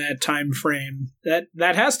from that time frame?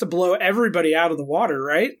 That has to blow everybody out of the water,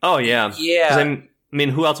 right? Oh, yeah. Yeah. I mean,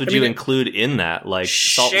 who else would you include in that? Like,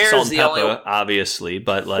 Salt and Pepper, obviously,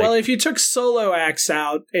 but like... Well, if you took solo acts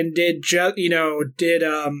out and did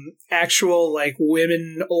actual, like,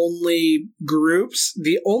 women-only groups,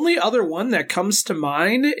 the only other one that comes to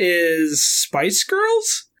mind is Spice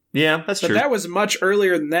Girls? Yeah, that's true. But that was much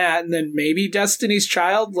earlier than that, and then maybe Destiny's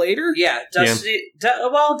Child later? Yeah,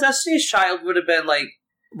 Destiny's Child would have been like...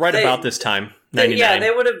 about this time, 99.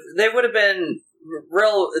 They would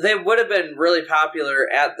have been really popular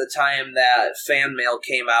at the time that Fan Mail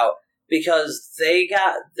came out, because they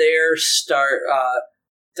got their start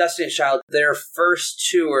Destiny's Child, their first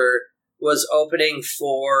tour was opening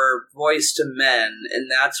for Boyz II Men, and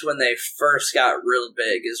that's when they first got real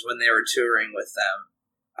big, is when they were touring with them.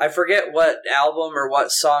 I forget what album or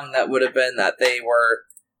what song that would have been that they were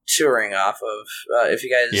touring off of. If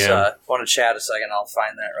you guys want to chat a second, I'll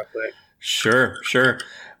find that real quick. Sure.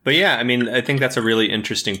 But yeah, I mean, I think that's a really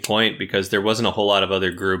interesting point because there wasn't a whole lot of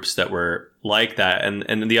other groups that were like that.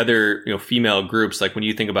 And the other, female groups, like when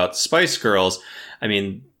you think about Spice Girls, I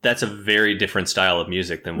mean, that's a very different style of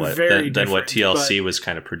music than what TLC was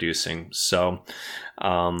kind of producing. So,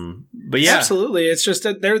 but yeah. Absolutely. It's just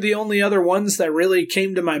that they're the only other ones that really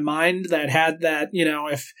came to my mind that had that,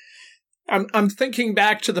 if I'm thinking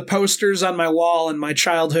back to the posters on my wall in my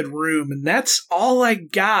childhood room, and that's all I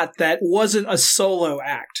got that wasn't a solo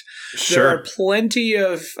act. Sure. There are plenty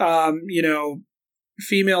of,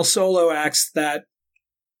 female solo acts that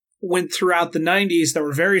went throughout the 90s that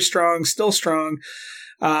were very strong, still strong.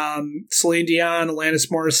 Celine Dion, Alanis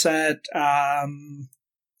Morissette,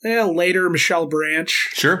 later Michelle Branch.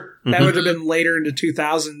 Sure. Mm-hmm. That would have been later into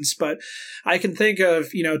 2000s, but I can think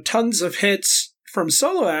of, tons of hits from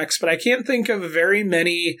solo acts, but I can't think of very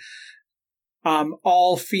many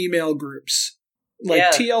all-female groups.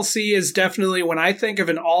 TLC is definitely, when I think of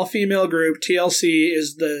an all-female group, TLC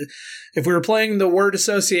is if we were playing the word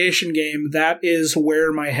association game, that is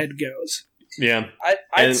where my head goes. Yeah.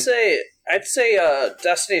 I'd say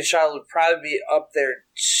Destiny's Child would probably be up there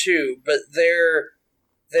too, but their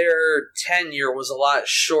tenure was a lot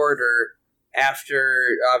shorter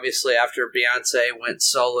after Beyonce went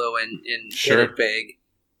solo and hit it big.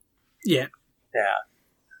 Yeah.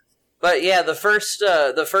 But yeah, the first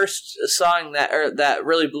song that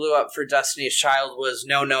really blew up for Destiny's Child was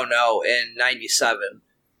No No No in '97.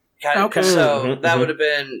 Okay. So that would have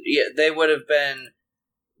been they would have been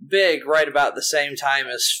big right about the same time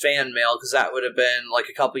as Fan Mail, because that would have been like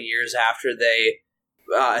a couple years after they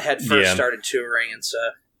had first started touring and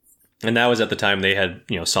stuff. And that was at the time they had,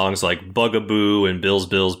 songs like Bugaboo and Bills,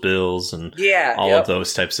 Bills, Bills and all of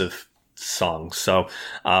those types of songs. So,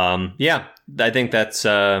 I think that's,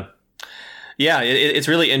 it's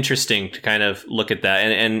really interesting to kind of look at that.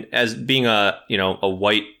 And as being a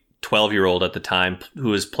white 12-year-old at the time who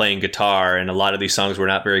was playing guitar, and a lot of these songs were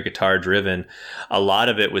not very guitar driven, a lot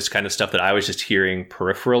of it was kind of stuff that I was just hearing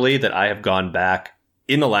peripherally that I have gone back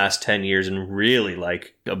in the last 10 years and really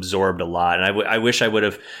absorbed a lot. And I wish I would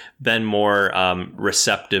have been more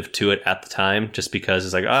receptive to it at the time, just because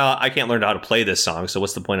it's I can't learn how to play this song, so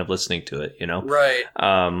what's the point of listening to it, Right.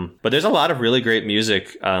 But there's a lot of really great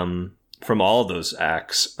music from all of those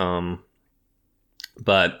acts.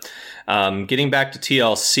 But getting back to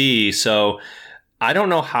TLC, so I don't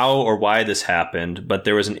know how or why this happened, but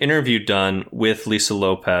there was an interview done with Lisa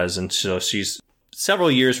Lopez, and so she's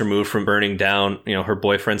several years removed from burning down, her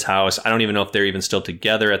boyfriend's house. I don't even know if they're even still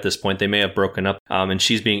together at this point. They may have broken up. And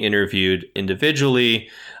she's being interviewed individually.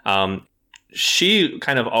 She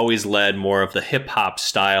kind of always led more of the hip hop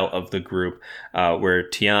style of the group, where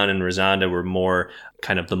Tian and Rozanda were more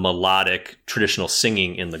kind of the melodic traditional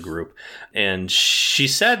singing in the group. And she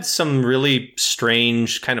said some really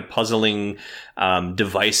strange, kind of puzzling,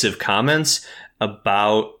 divisive comments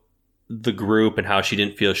about the group and how she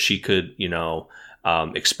didn't feel she could,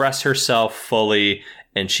 express herself fully.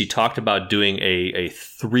 And she talked about doing a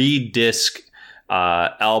 3-disc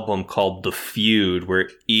album called The Feud, where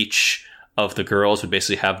each of the girls would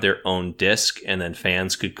basically have their own disc, and then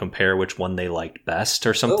fans could compare which one they liked best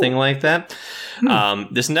or something like that.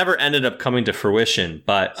 This never ended up coming to fruition,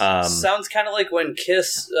 but sounds kind of like when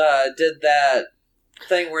Kiss did that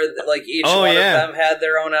thing where each one of them had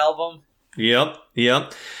their own album. Yep.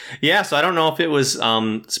 Yeah, so I don't know if it was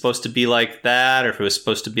supposed to be like that, or if it was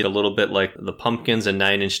supposed to be a little bit like the Pumpkins and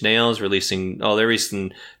Nine Inch Nails they're releasing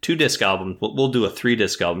 2-disc albums. We'll do a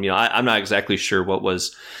 3-disc album. I'm not exactly sure what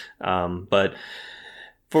was, but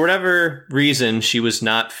for whatever reason, she was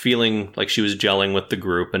not feeling like she was gelling with the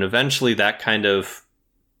group, and eventually that kind of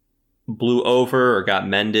blew over or got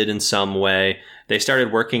mended in some way. They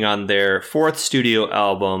started working on their 4th studio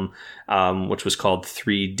album, which was called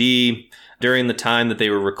 3D. During the time that they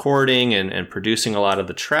were recording and producing a lot of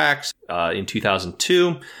the tracks, in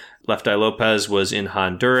 2002, Left Eye Lopez was in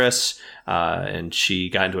Honduras, and she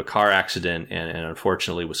got into a car accident and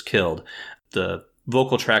unfortunately was killed. The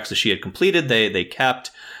vocal tracks that she had completed, they kept,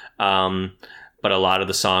 but a lot of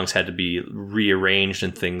the songs had to be rearranged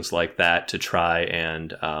and things like that to try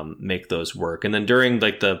and make those work. And then during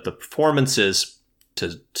the performances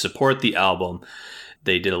to support the album,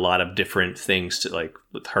 they did a lot of different things to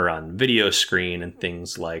with her on video screen and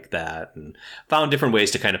things like that, and found different ways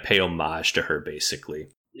to kind of pay homage to her, basically.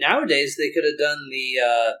 nowadays they could have done the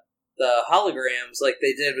holograms like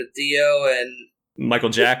they did with Dio and Michael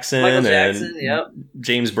Jackson, and yep.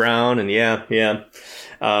 James Brown, and yeah.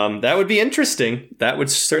 That would be interesting. That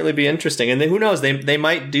would certainly be interesting. And then who knows? They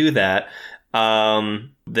might do that.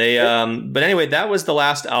 But anyway, that was the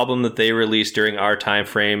last album that they released during our time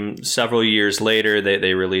frame. Several years later,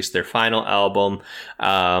 they released their final album.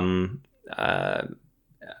 I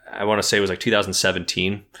want to say it was like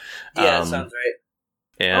 2017. Yeah, sounds right.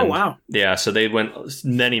 And, oh, wow. Yeah, so they went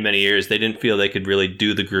many, many years. They didn't feel they could really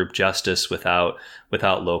do the group justice without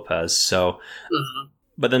Lopez. So,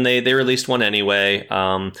 but then they released one anyway.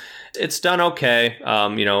 It's done okay.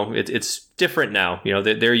 It's different now.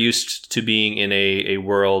 They're used to being in a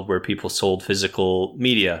world where people sold physical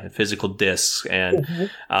media, physical discs,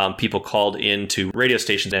 and people called into radio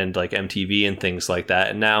stations and like MTV and things like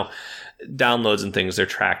that. And now downloads and things, they're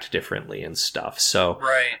tracked differently and stuff. So,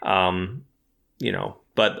 right.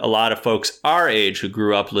 But a lot of folks our age who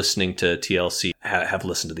grew up listening to TLC have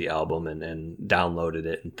listened to the album and downloaded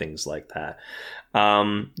it and things like that.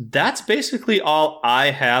 That's basically all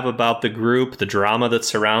I have about the group, the drama that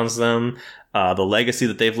surrounds them, the legacy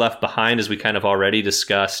that they've left behind, as we kind of already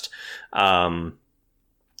discussed. Bands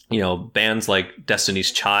like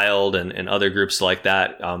Destiny's Child and other groups like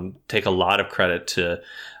that take a lot of credit to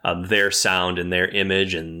their sound and their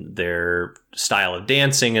image and their style of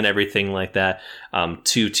dancing and everything like that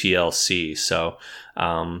to TLC. So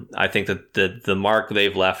I think that the mark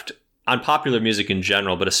they've left on popular music in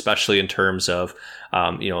general, but especially in terms of,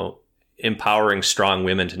 empowering strong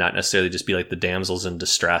women to not necessarily just be like the damsels in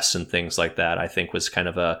distress and things like that, I think was kind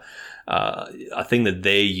of a thing that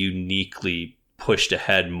they uniquely pushed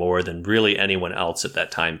ahead more than really anyone else at that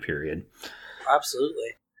time period.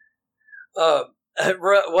 Absolutely.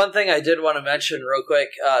 One thing I did want to mention real quick.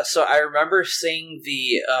 So I remember seeing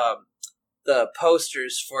the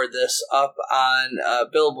posters for this up on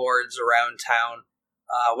billboards around town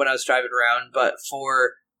when I was driving around. But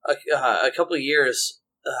for a couple of years,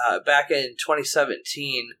 back in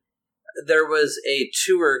 2017, there was a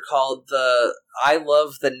tour called the I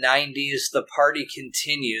Love the 90s, The Party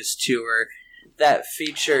Continues tour that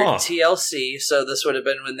featured TLC. So this would have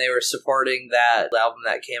been when they were supporting that album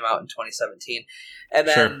that came out in 2017. And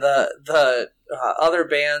then the other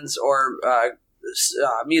bands or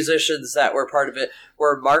musicians that were part of it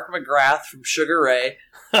were Mark McGrath from Sugar Ray,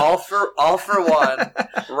 All for One,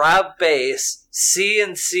 Rob Bass,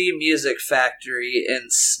 CNC Music Factory,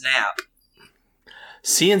 and Snap.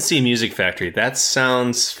 CNC Music Factory. That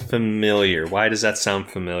sounds familiar. Why does that sound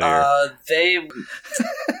familiar?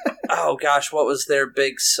 Oh gosh, what was their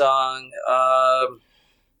big song?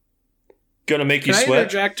 Gonna Make You Sweat. Sweat. Can I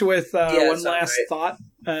interject with one last thought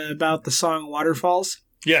about the song Waterfalls?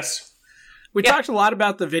 Yes. We talked a lot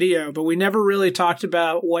about the video, but we never really talked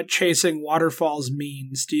about what Chasing Waterfalls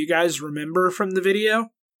means. Do you guys remember from the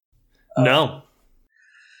video? No.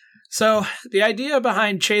 So the idea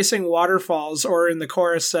behind Chasing Waterfalls, or in the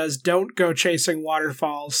chorus says, "Don't go chasing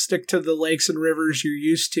waterfalls, stick to the lakes and rivers you're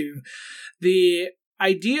used to." The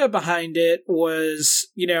idea behind it was,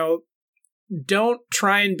 don't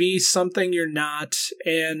try and be something you're not.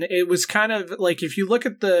 And it was kind of like, if you look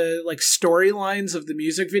at the storylines of the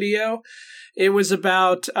music video, it was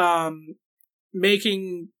about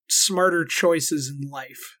making smarter choices in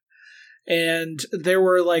life. And there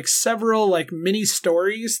were several mini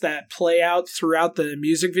stories that play out throughout the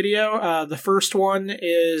music video. The first one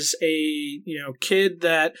is a kid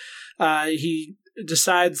that he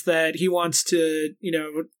decides that he wants to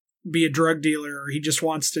be a drug dealer, or he just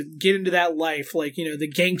wants to get into that life,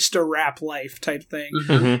 the gangster rap life type thing.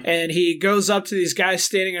 Mm-hmm. And he goes up to these guys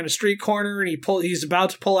standing on a street corner, and he's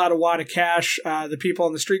about to pull out a wad of cash. The people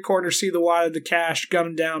on the street corner see the wad of the cash, gun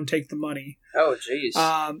him down, take the money. Oh, jeez.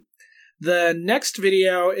 The next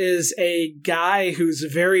video is a guy who's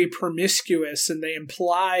very promiscuous, and they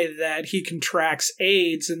imply that he contracts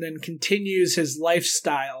AIDS and then continues his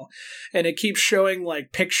lifestyle. And it keeps showing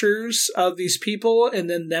pictures of these people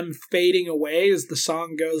and then them fading away as the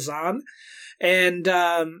song goes on. And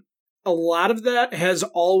a lot of that has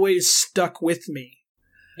always stuck with me.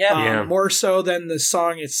 Yeah. More so than the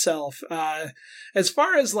song itself. As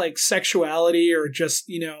far as sexuality or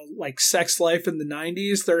just, sex life in the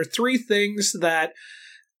 90s, there are three things that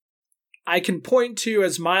I can point to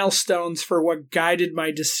as milestones for what guided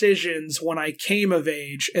my decisions when I came of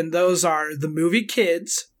age. And those are the movie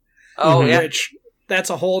Kids. Oh, yeah. Which, that's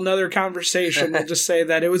a whole nother conversation. We'll just say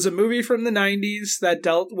that it was a movie from the 90s that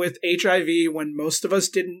dealt with HIV when most of us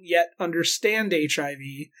didn't yet understand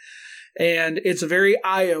HIV. And it's very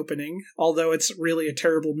eye-opening, although it's really a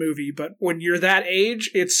terrible movie. But when you're that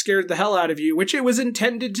age, it scared the hell out of you, which it was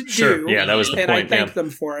intended to do. Yeah, that was the point. And I thank them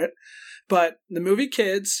for it. But the movie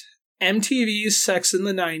Kids, MTV's Sex in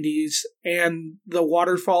the 90s, and the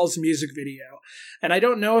Waterfalls music video. And I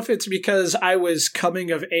don't know if it's because I was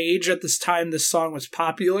coming of age at this time this song was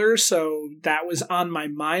popular, so that was on my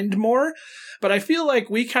mind more. But I feel like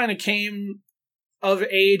we kind of came of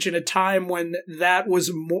age in a time when that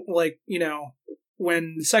was more like, you know,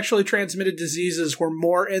 when sexually transmitted diseases were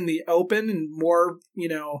more in the open and more, you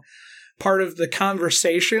know, part of the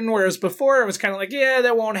conversation, whereas before it was kind of like, yeah,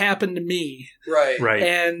 that won't happen to me. Right.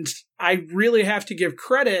 And I really have to give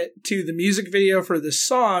credit to the music video for this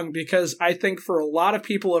song, because I think for a lot of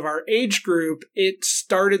people of our age group, it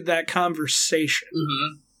started that conversation.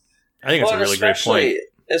 Mm-hmm. I think it's a really great point.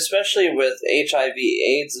 Especially with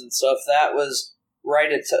HIV/AIDS and stuff, that was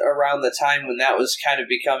right around the time when that was kind of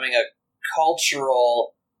becoming a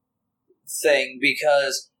cultural thing,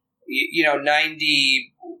 because, you know,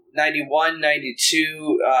 91,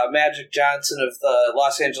 92, Magic Johnson of the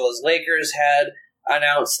Los Angeles Lakers had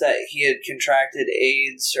announced that he had contracted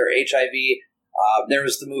AIDS or HIV. There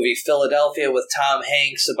was the movie Philadelphia with Tom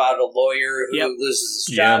Hanks about a lawyer who loses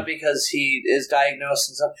his job because he is diagnosed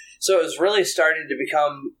and stuff. So it was really starting to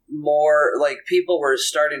become more like people were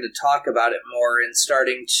starting to talk about it more and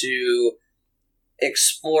starting to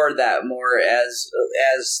explore that more as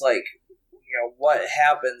like, you know, what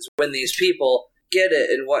happens when these people get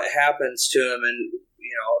it and what happens to them, and,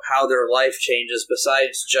 you know, how their life changes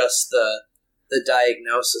besides just the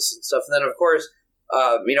diagnosis and stuff. And then, of course,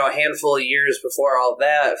 you know, a handful of years before all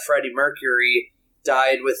that, Freddie Mercury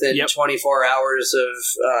died within 24 hours of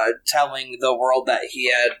telling the world that he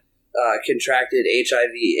had contracted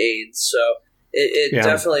HIV/AIDS. So it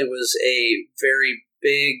definitely was a very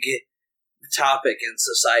big topic in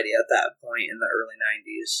society at that point in the early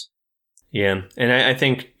 90s. Yeah, and I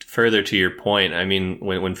think further to your point, I mean,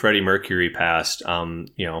 when Freddie Mercury passed,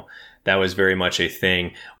 you know, that was very much a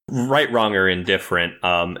thing, right, wrong, or indifferent,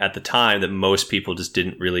 at the time, that most people just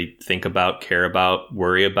didn't really think about, care about,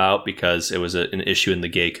 worry about, because it was an issue in the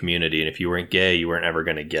gay community. And if you weren't gay, you weren't ever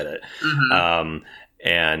going to get it. Mm-hmm.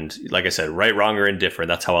 And like I said, right, wrong, or indifferent,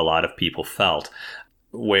 that's how a lot of people felt.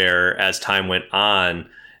 Where as time went on,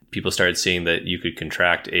 people started seeing that you could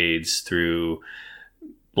contract AIDS through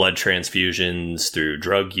blood transfusions, through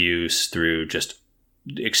drug use, through just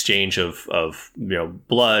exchange of you know,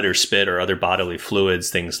 blood or spit or other bodily fluids,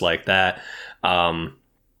 things like that. And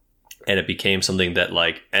it became something that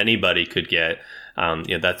like anybody could get.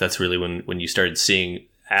 You know, that's really when you started seeing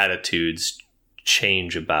attitudes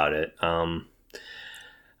change about it.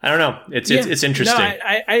 I don't know. It's interesting. No,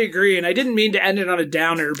 I agree. And I didn't mean to end it on a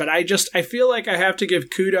downer, but I feel like I have to give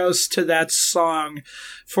kudos to that song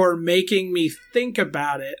for making me think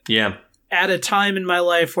about it. Yeah. At a time in my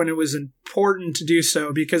life when it was important to do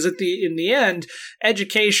so, because in the end,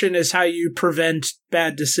 education is how you prevent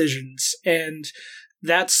bad decisions. And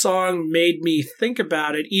that song made me think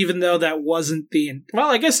about it, even though that wasn't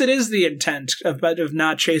I guess it is the intent of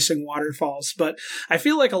not chasing waterfalls. But I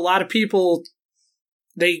feel like a lot of people,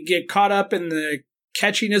 they get caught up in the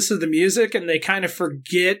catchiness of the music and they kind of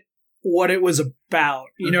forget what it was about.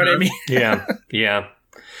 You know what I mean? Yeah. Yeah.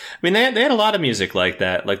 I mean, they had a lot of music like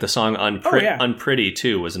that. Like the song Unpretty,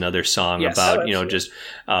 too, was another song about, you know, just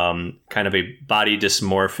kind of a body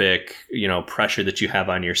dysmorphic, you know, pressure that you have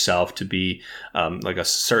on yourself to be like a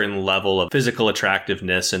certain level of physical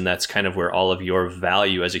attractiveness. And that's kind of where all of your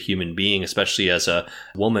value as a human being, especially as a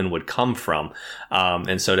woman, would come from.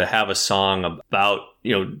 And so to have a song about,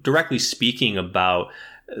 you know, directly speaking about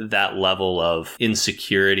that level of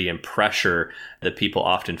insecurity and pressure that people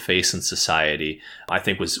often face in society, I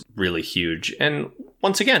think was really huge. And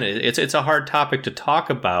once again, it's a hard topic to talk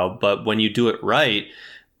about, but when you do it right,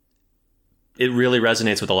 it really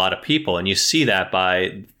resonates with a lot of people. And you see that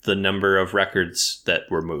by the number of records that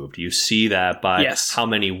were moved. You see that by how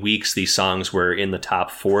many weeks these songs were in the top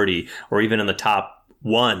 40 or even in the top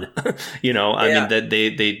 1. You know, I mean, that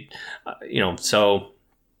they you know, so.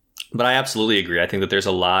 But I absolutely agree. I think that there's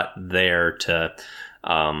a lot there to,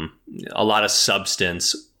 a lot of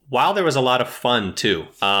substance, while there was a lot of fun too.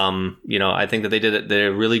 You know, I think that they did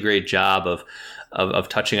a really great job of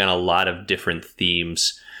touching on a lot of different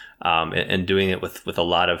themes, and doing it with a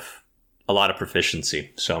lot of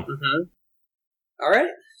proficiency. So, All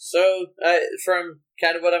right. So, from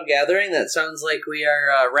kind of what I'm gathering, that sounds like we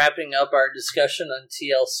are wrapping up our discussion on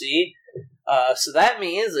TLC. So that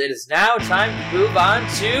means it is now time to move on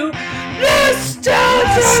to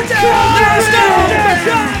Nostalgia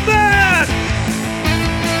Combat!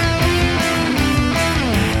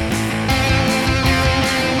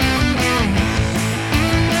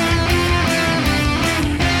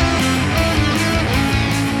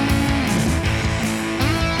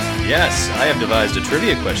 Yes, I have devised a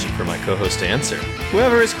trivia question for my co-host to answer.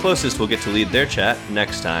 Whoever is closest will get to lead their chat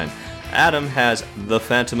next time. Adam has The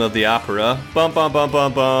Phantom of the Opera, bum bum bum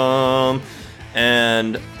bum bum,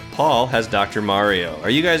 and Paul has Dr. Mario. Are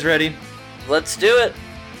you guys ready? Let's do it.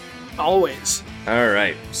 Always. All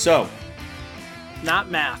right, so Not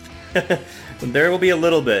math. there will be a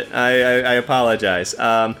little bit. I apologize.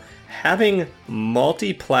 Having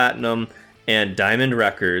multi-platinum and diamond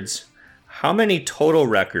records, how many total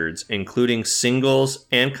records, including singles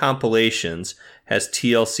and compilations, has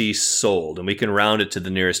TLC sold? And we can round it to the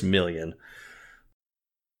nearest million.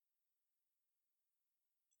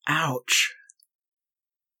 Ouch.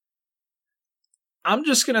 I'm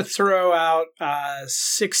just going to throw out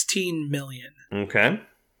 16 million. Okay.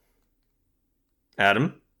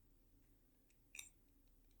 Adam?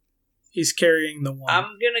 He's carrying the one.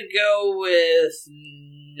 I'm going to go with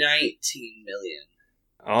 19 million.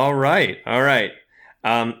 All right.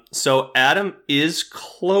 So Adam is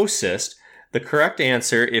closest. The correct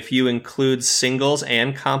answer, if you include singles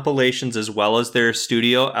and compilations as well as their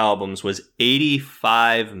studio albums, was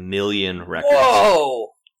 85 million records. Whoa!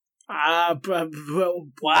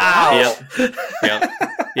 Wow. Yep.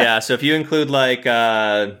 Yeah, so if you include like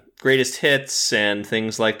greatest hits and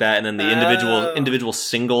things like that, and then the individual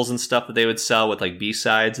singles and stuff that they would sell with like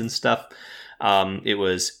B-sides and stuff, it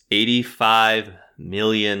was 85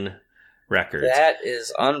 million records. That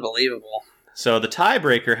is unbelievable. So the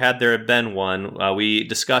tiebreaker, had there been one, we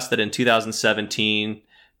discussed that in 2017,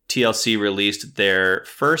 TLC released their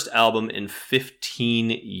first album in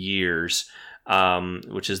 15 years,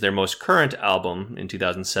 which is their most current album in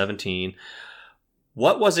 2017.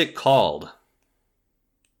 What was it called?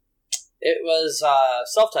 It was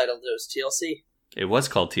self-titled. It was TLC. It was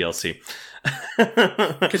called TLC.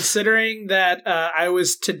 Considering that I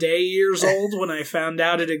was today years old when I found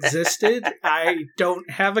out it existed, I don't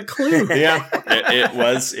have a clue. Yeah, it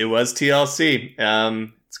was TLC.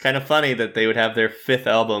 It's kind of funny that they would have their fifth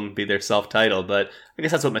album be their self-titled, but I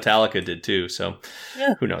guess that's what Metallica did too, so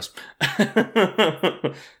yeah. Who knows? Yeah,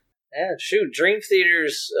 shoot. Dream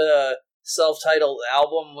Theater's self-titled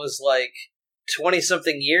album was like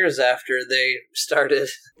 20-something years after they started.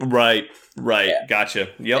 Right. Yeah. Gotcha.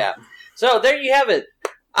 Yep. Yeah. So there you have it.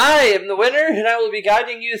 I am the winner, and I will be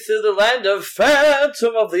guiding you through the land of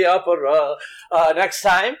Phantom of the Opera. Next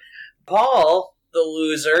time, Paul, the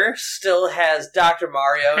loser, still has Dr.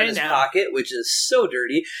 Mario in his pocket, which is so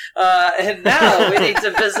dirty. And now we need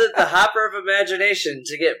to visit the Hopper of Imagination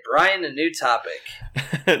to get Brian a new topic.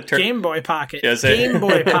 Game Boy Pocket. Yes, Game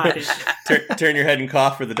Boy Pocket. Turn your head and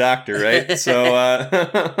cough for the doctor, right? So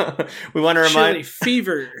we want to remind... Chilly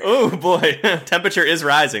fever. Oh, boy. Temperature is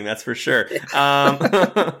rising, that's for sure. We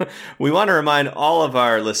want to remind all of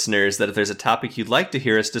our listeners that if there's a topic you'd like to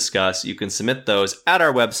hear us discuss, you can submit those at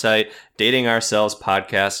our website,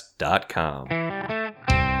 datingourselvespodcast.com.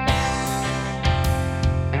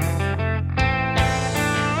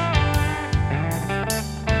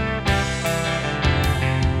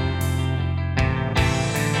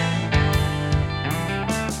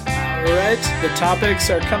 The topics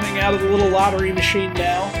are coming out of the little lottery machine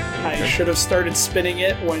now. I should have started spinning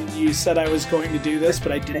it when you said I was going to do this,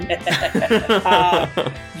 but I didn't.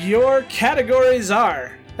 Your categories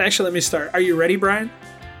are... Actually, let me start. Are you ready, Brian?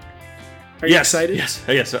 Are you excited? Yes.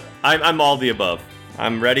 I'm all the above.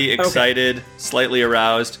 I'm ready, excited, slightly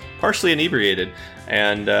aroused, partially inebriated,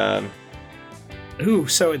 and... Ooh,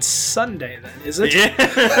 so it's Sunday then, is it? Yeah.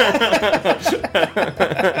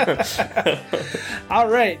 All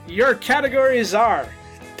right, your categories are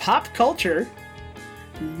pop culture,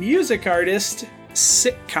 music artist,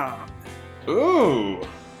 sitcom. Ooh.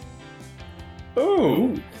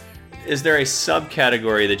 Is there a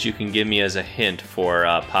subcategory that you can give me as a hint for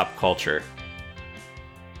pop culture?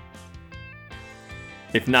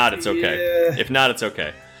 If not, it's okay. Yeah. If not, it's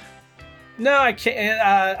okay. No, I can't.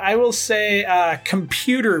 I will say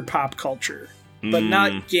computer pop culture, but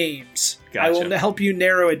not games. Gotcha. I will help you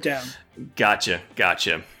narrow it down. Gotcha.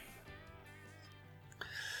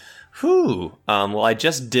 Whew. Well, I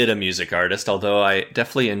just did a music artist, although I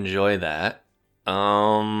definitely enjoy that.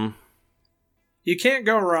 You can't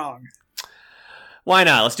go wrong. Why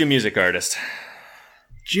not? Let's do music artist.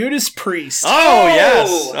 Judas Priest. Oh,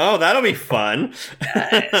 yes. Oh, that'll be fun.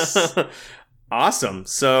 Nice. Awesome.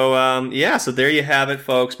 So, so there you have it,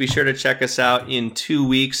 folks. Be sure to check us out in 2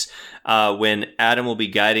 weeks when Adam will be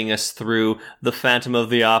guiding us through The Phantom of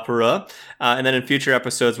the Opera. And then in future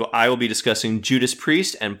episodes, I will be discussing Judas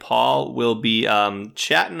Priest, and Paul will be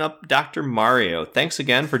chatting up Dr. Mario. Thanks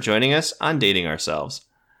again for joining us on Dating Ourselves.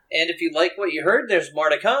 And if you like what you heard, there's more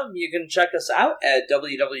to come. You can check us out at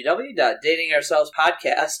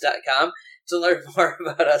www.datingourselvespodcast.com to learn more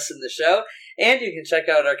about us in the show. And you can check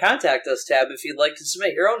out our Contact Us tab if you'd like to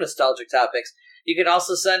submit your own nostalgic topics. You can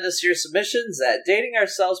also send us your submissions at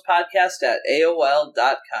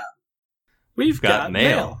datingourselvespodcast@aol.com. We've got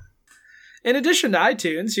mail. In addition to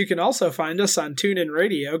iTunes, you can also find us on TuneIn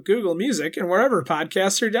Radio, Google Music, and wherever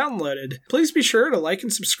podcasts are downloaded. Please be sure to like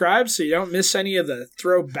and subscribe so you don't miss any of the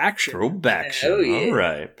throwback shit. Oh, yeah. All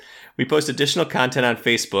right. We post additional content on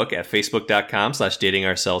Facebook at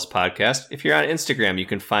facebook.com/datingourselvespodcast. If you're on Instagram, you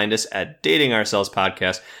can find us at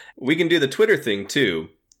datingourselvespodcast. We can do the Twitter thing, too,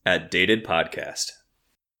 at datedpodcast.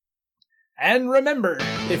 And remember,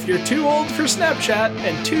 if you're too old for Snapchat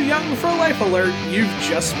and too young for Life Alert, you've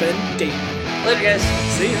just been dating. Later, guys.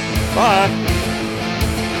 See ya. Bye.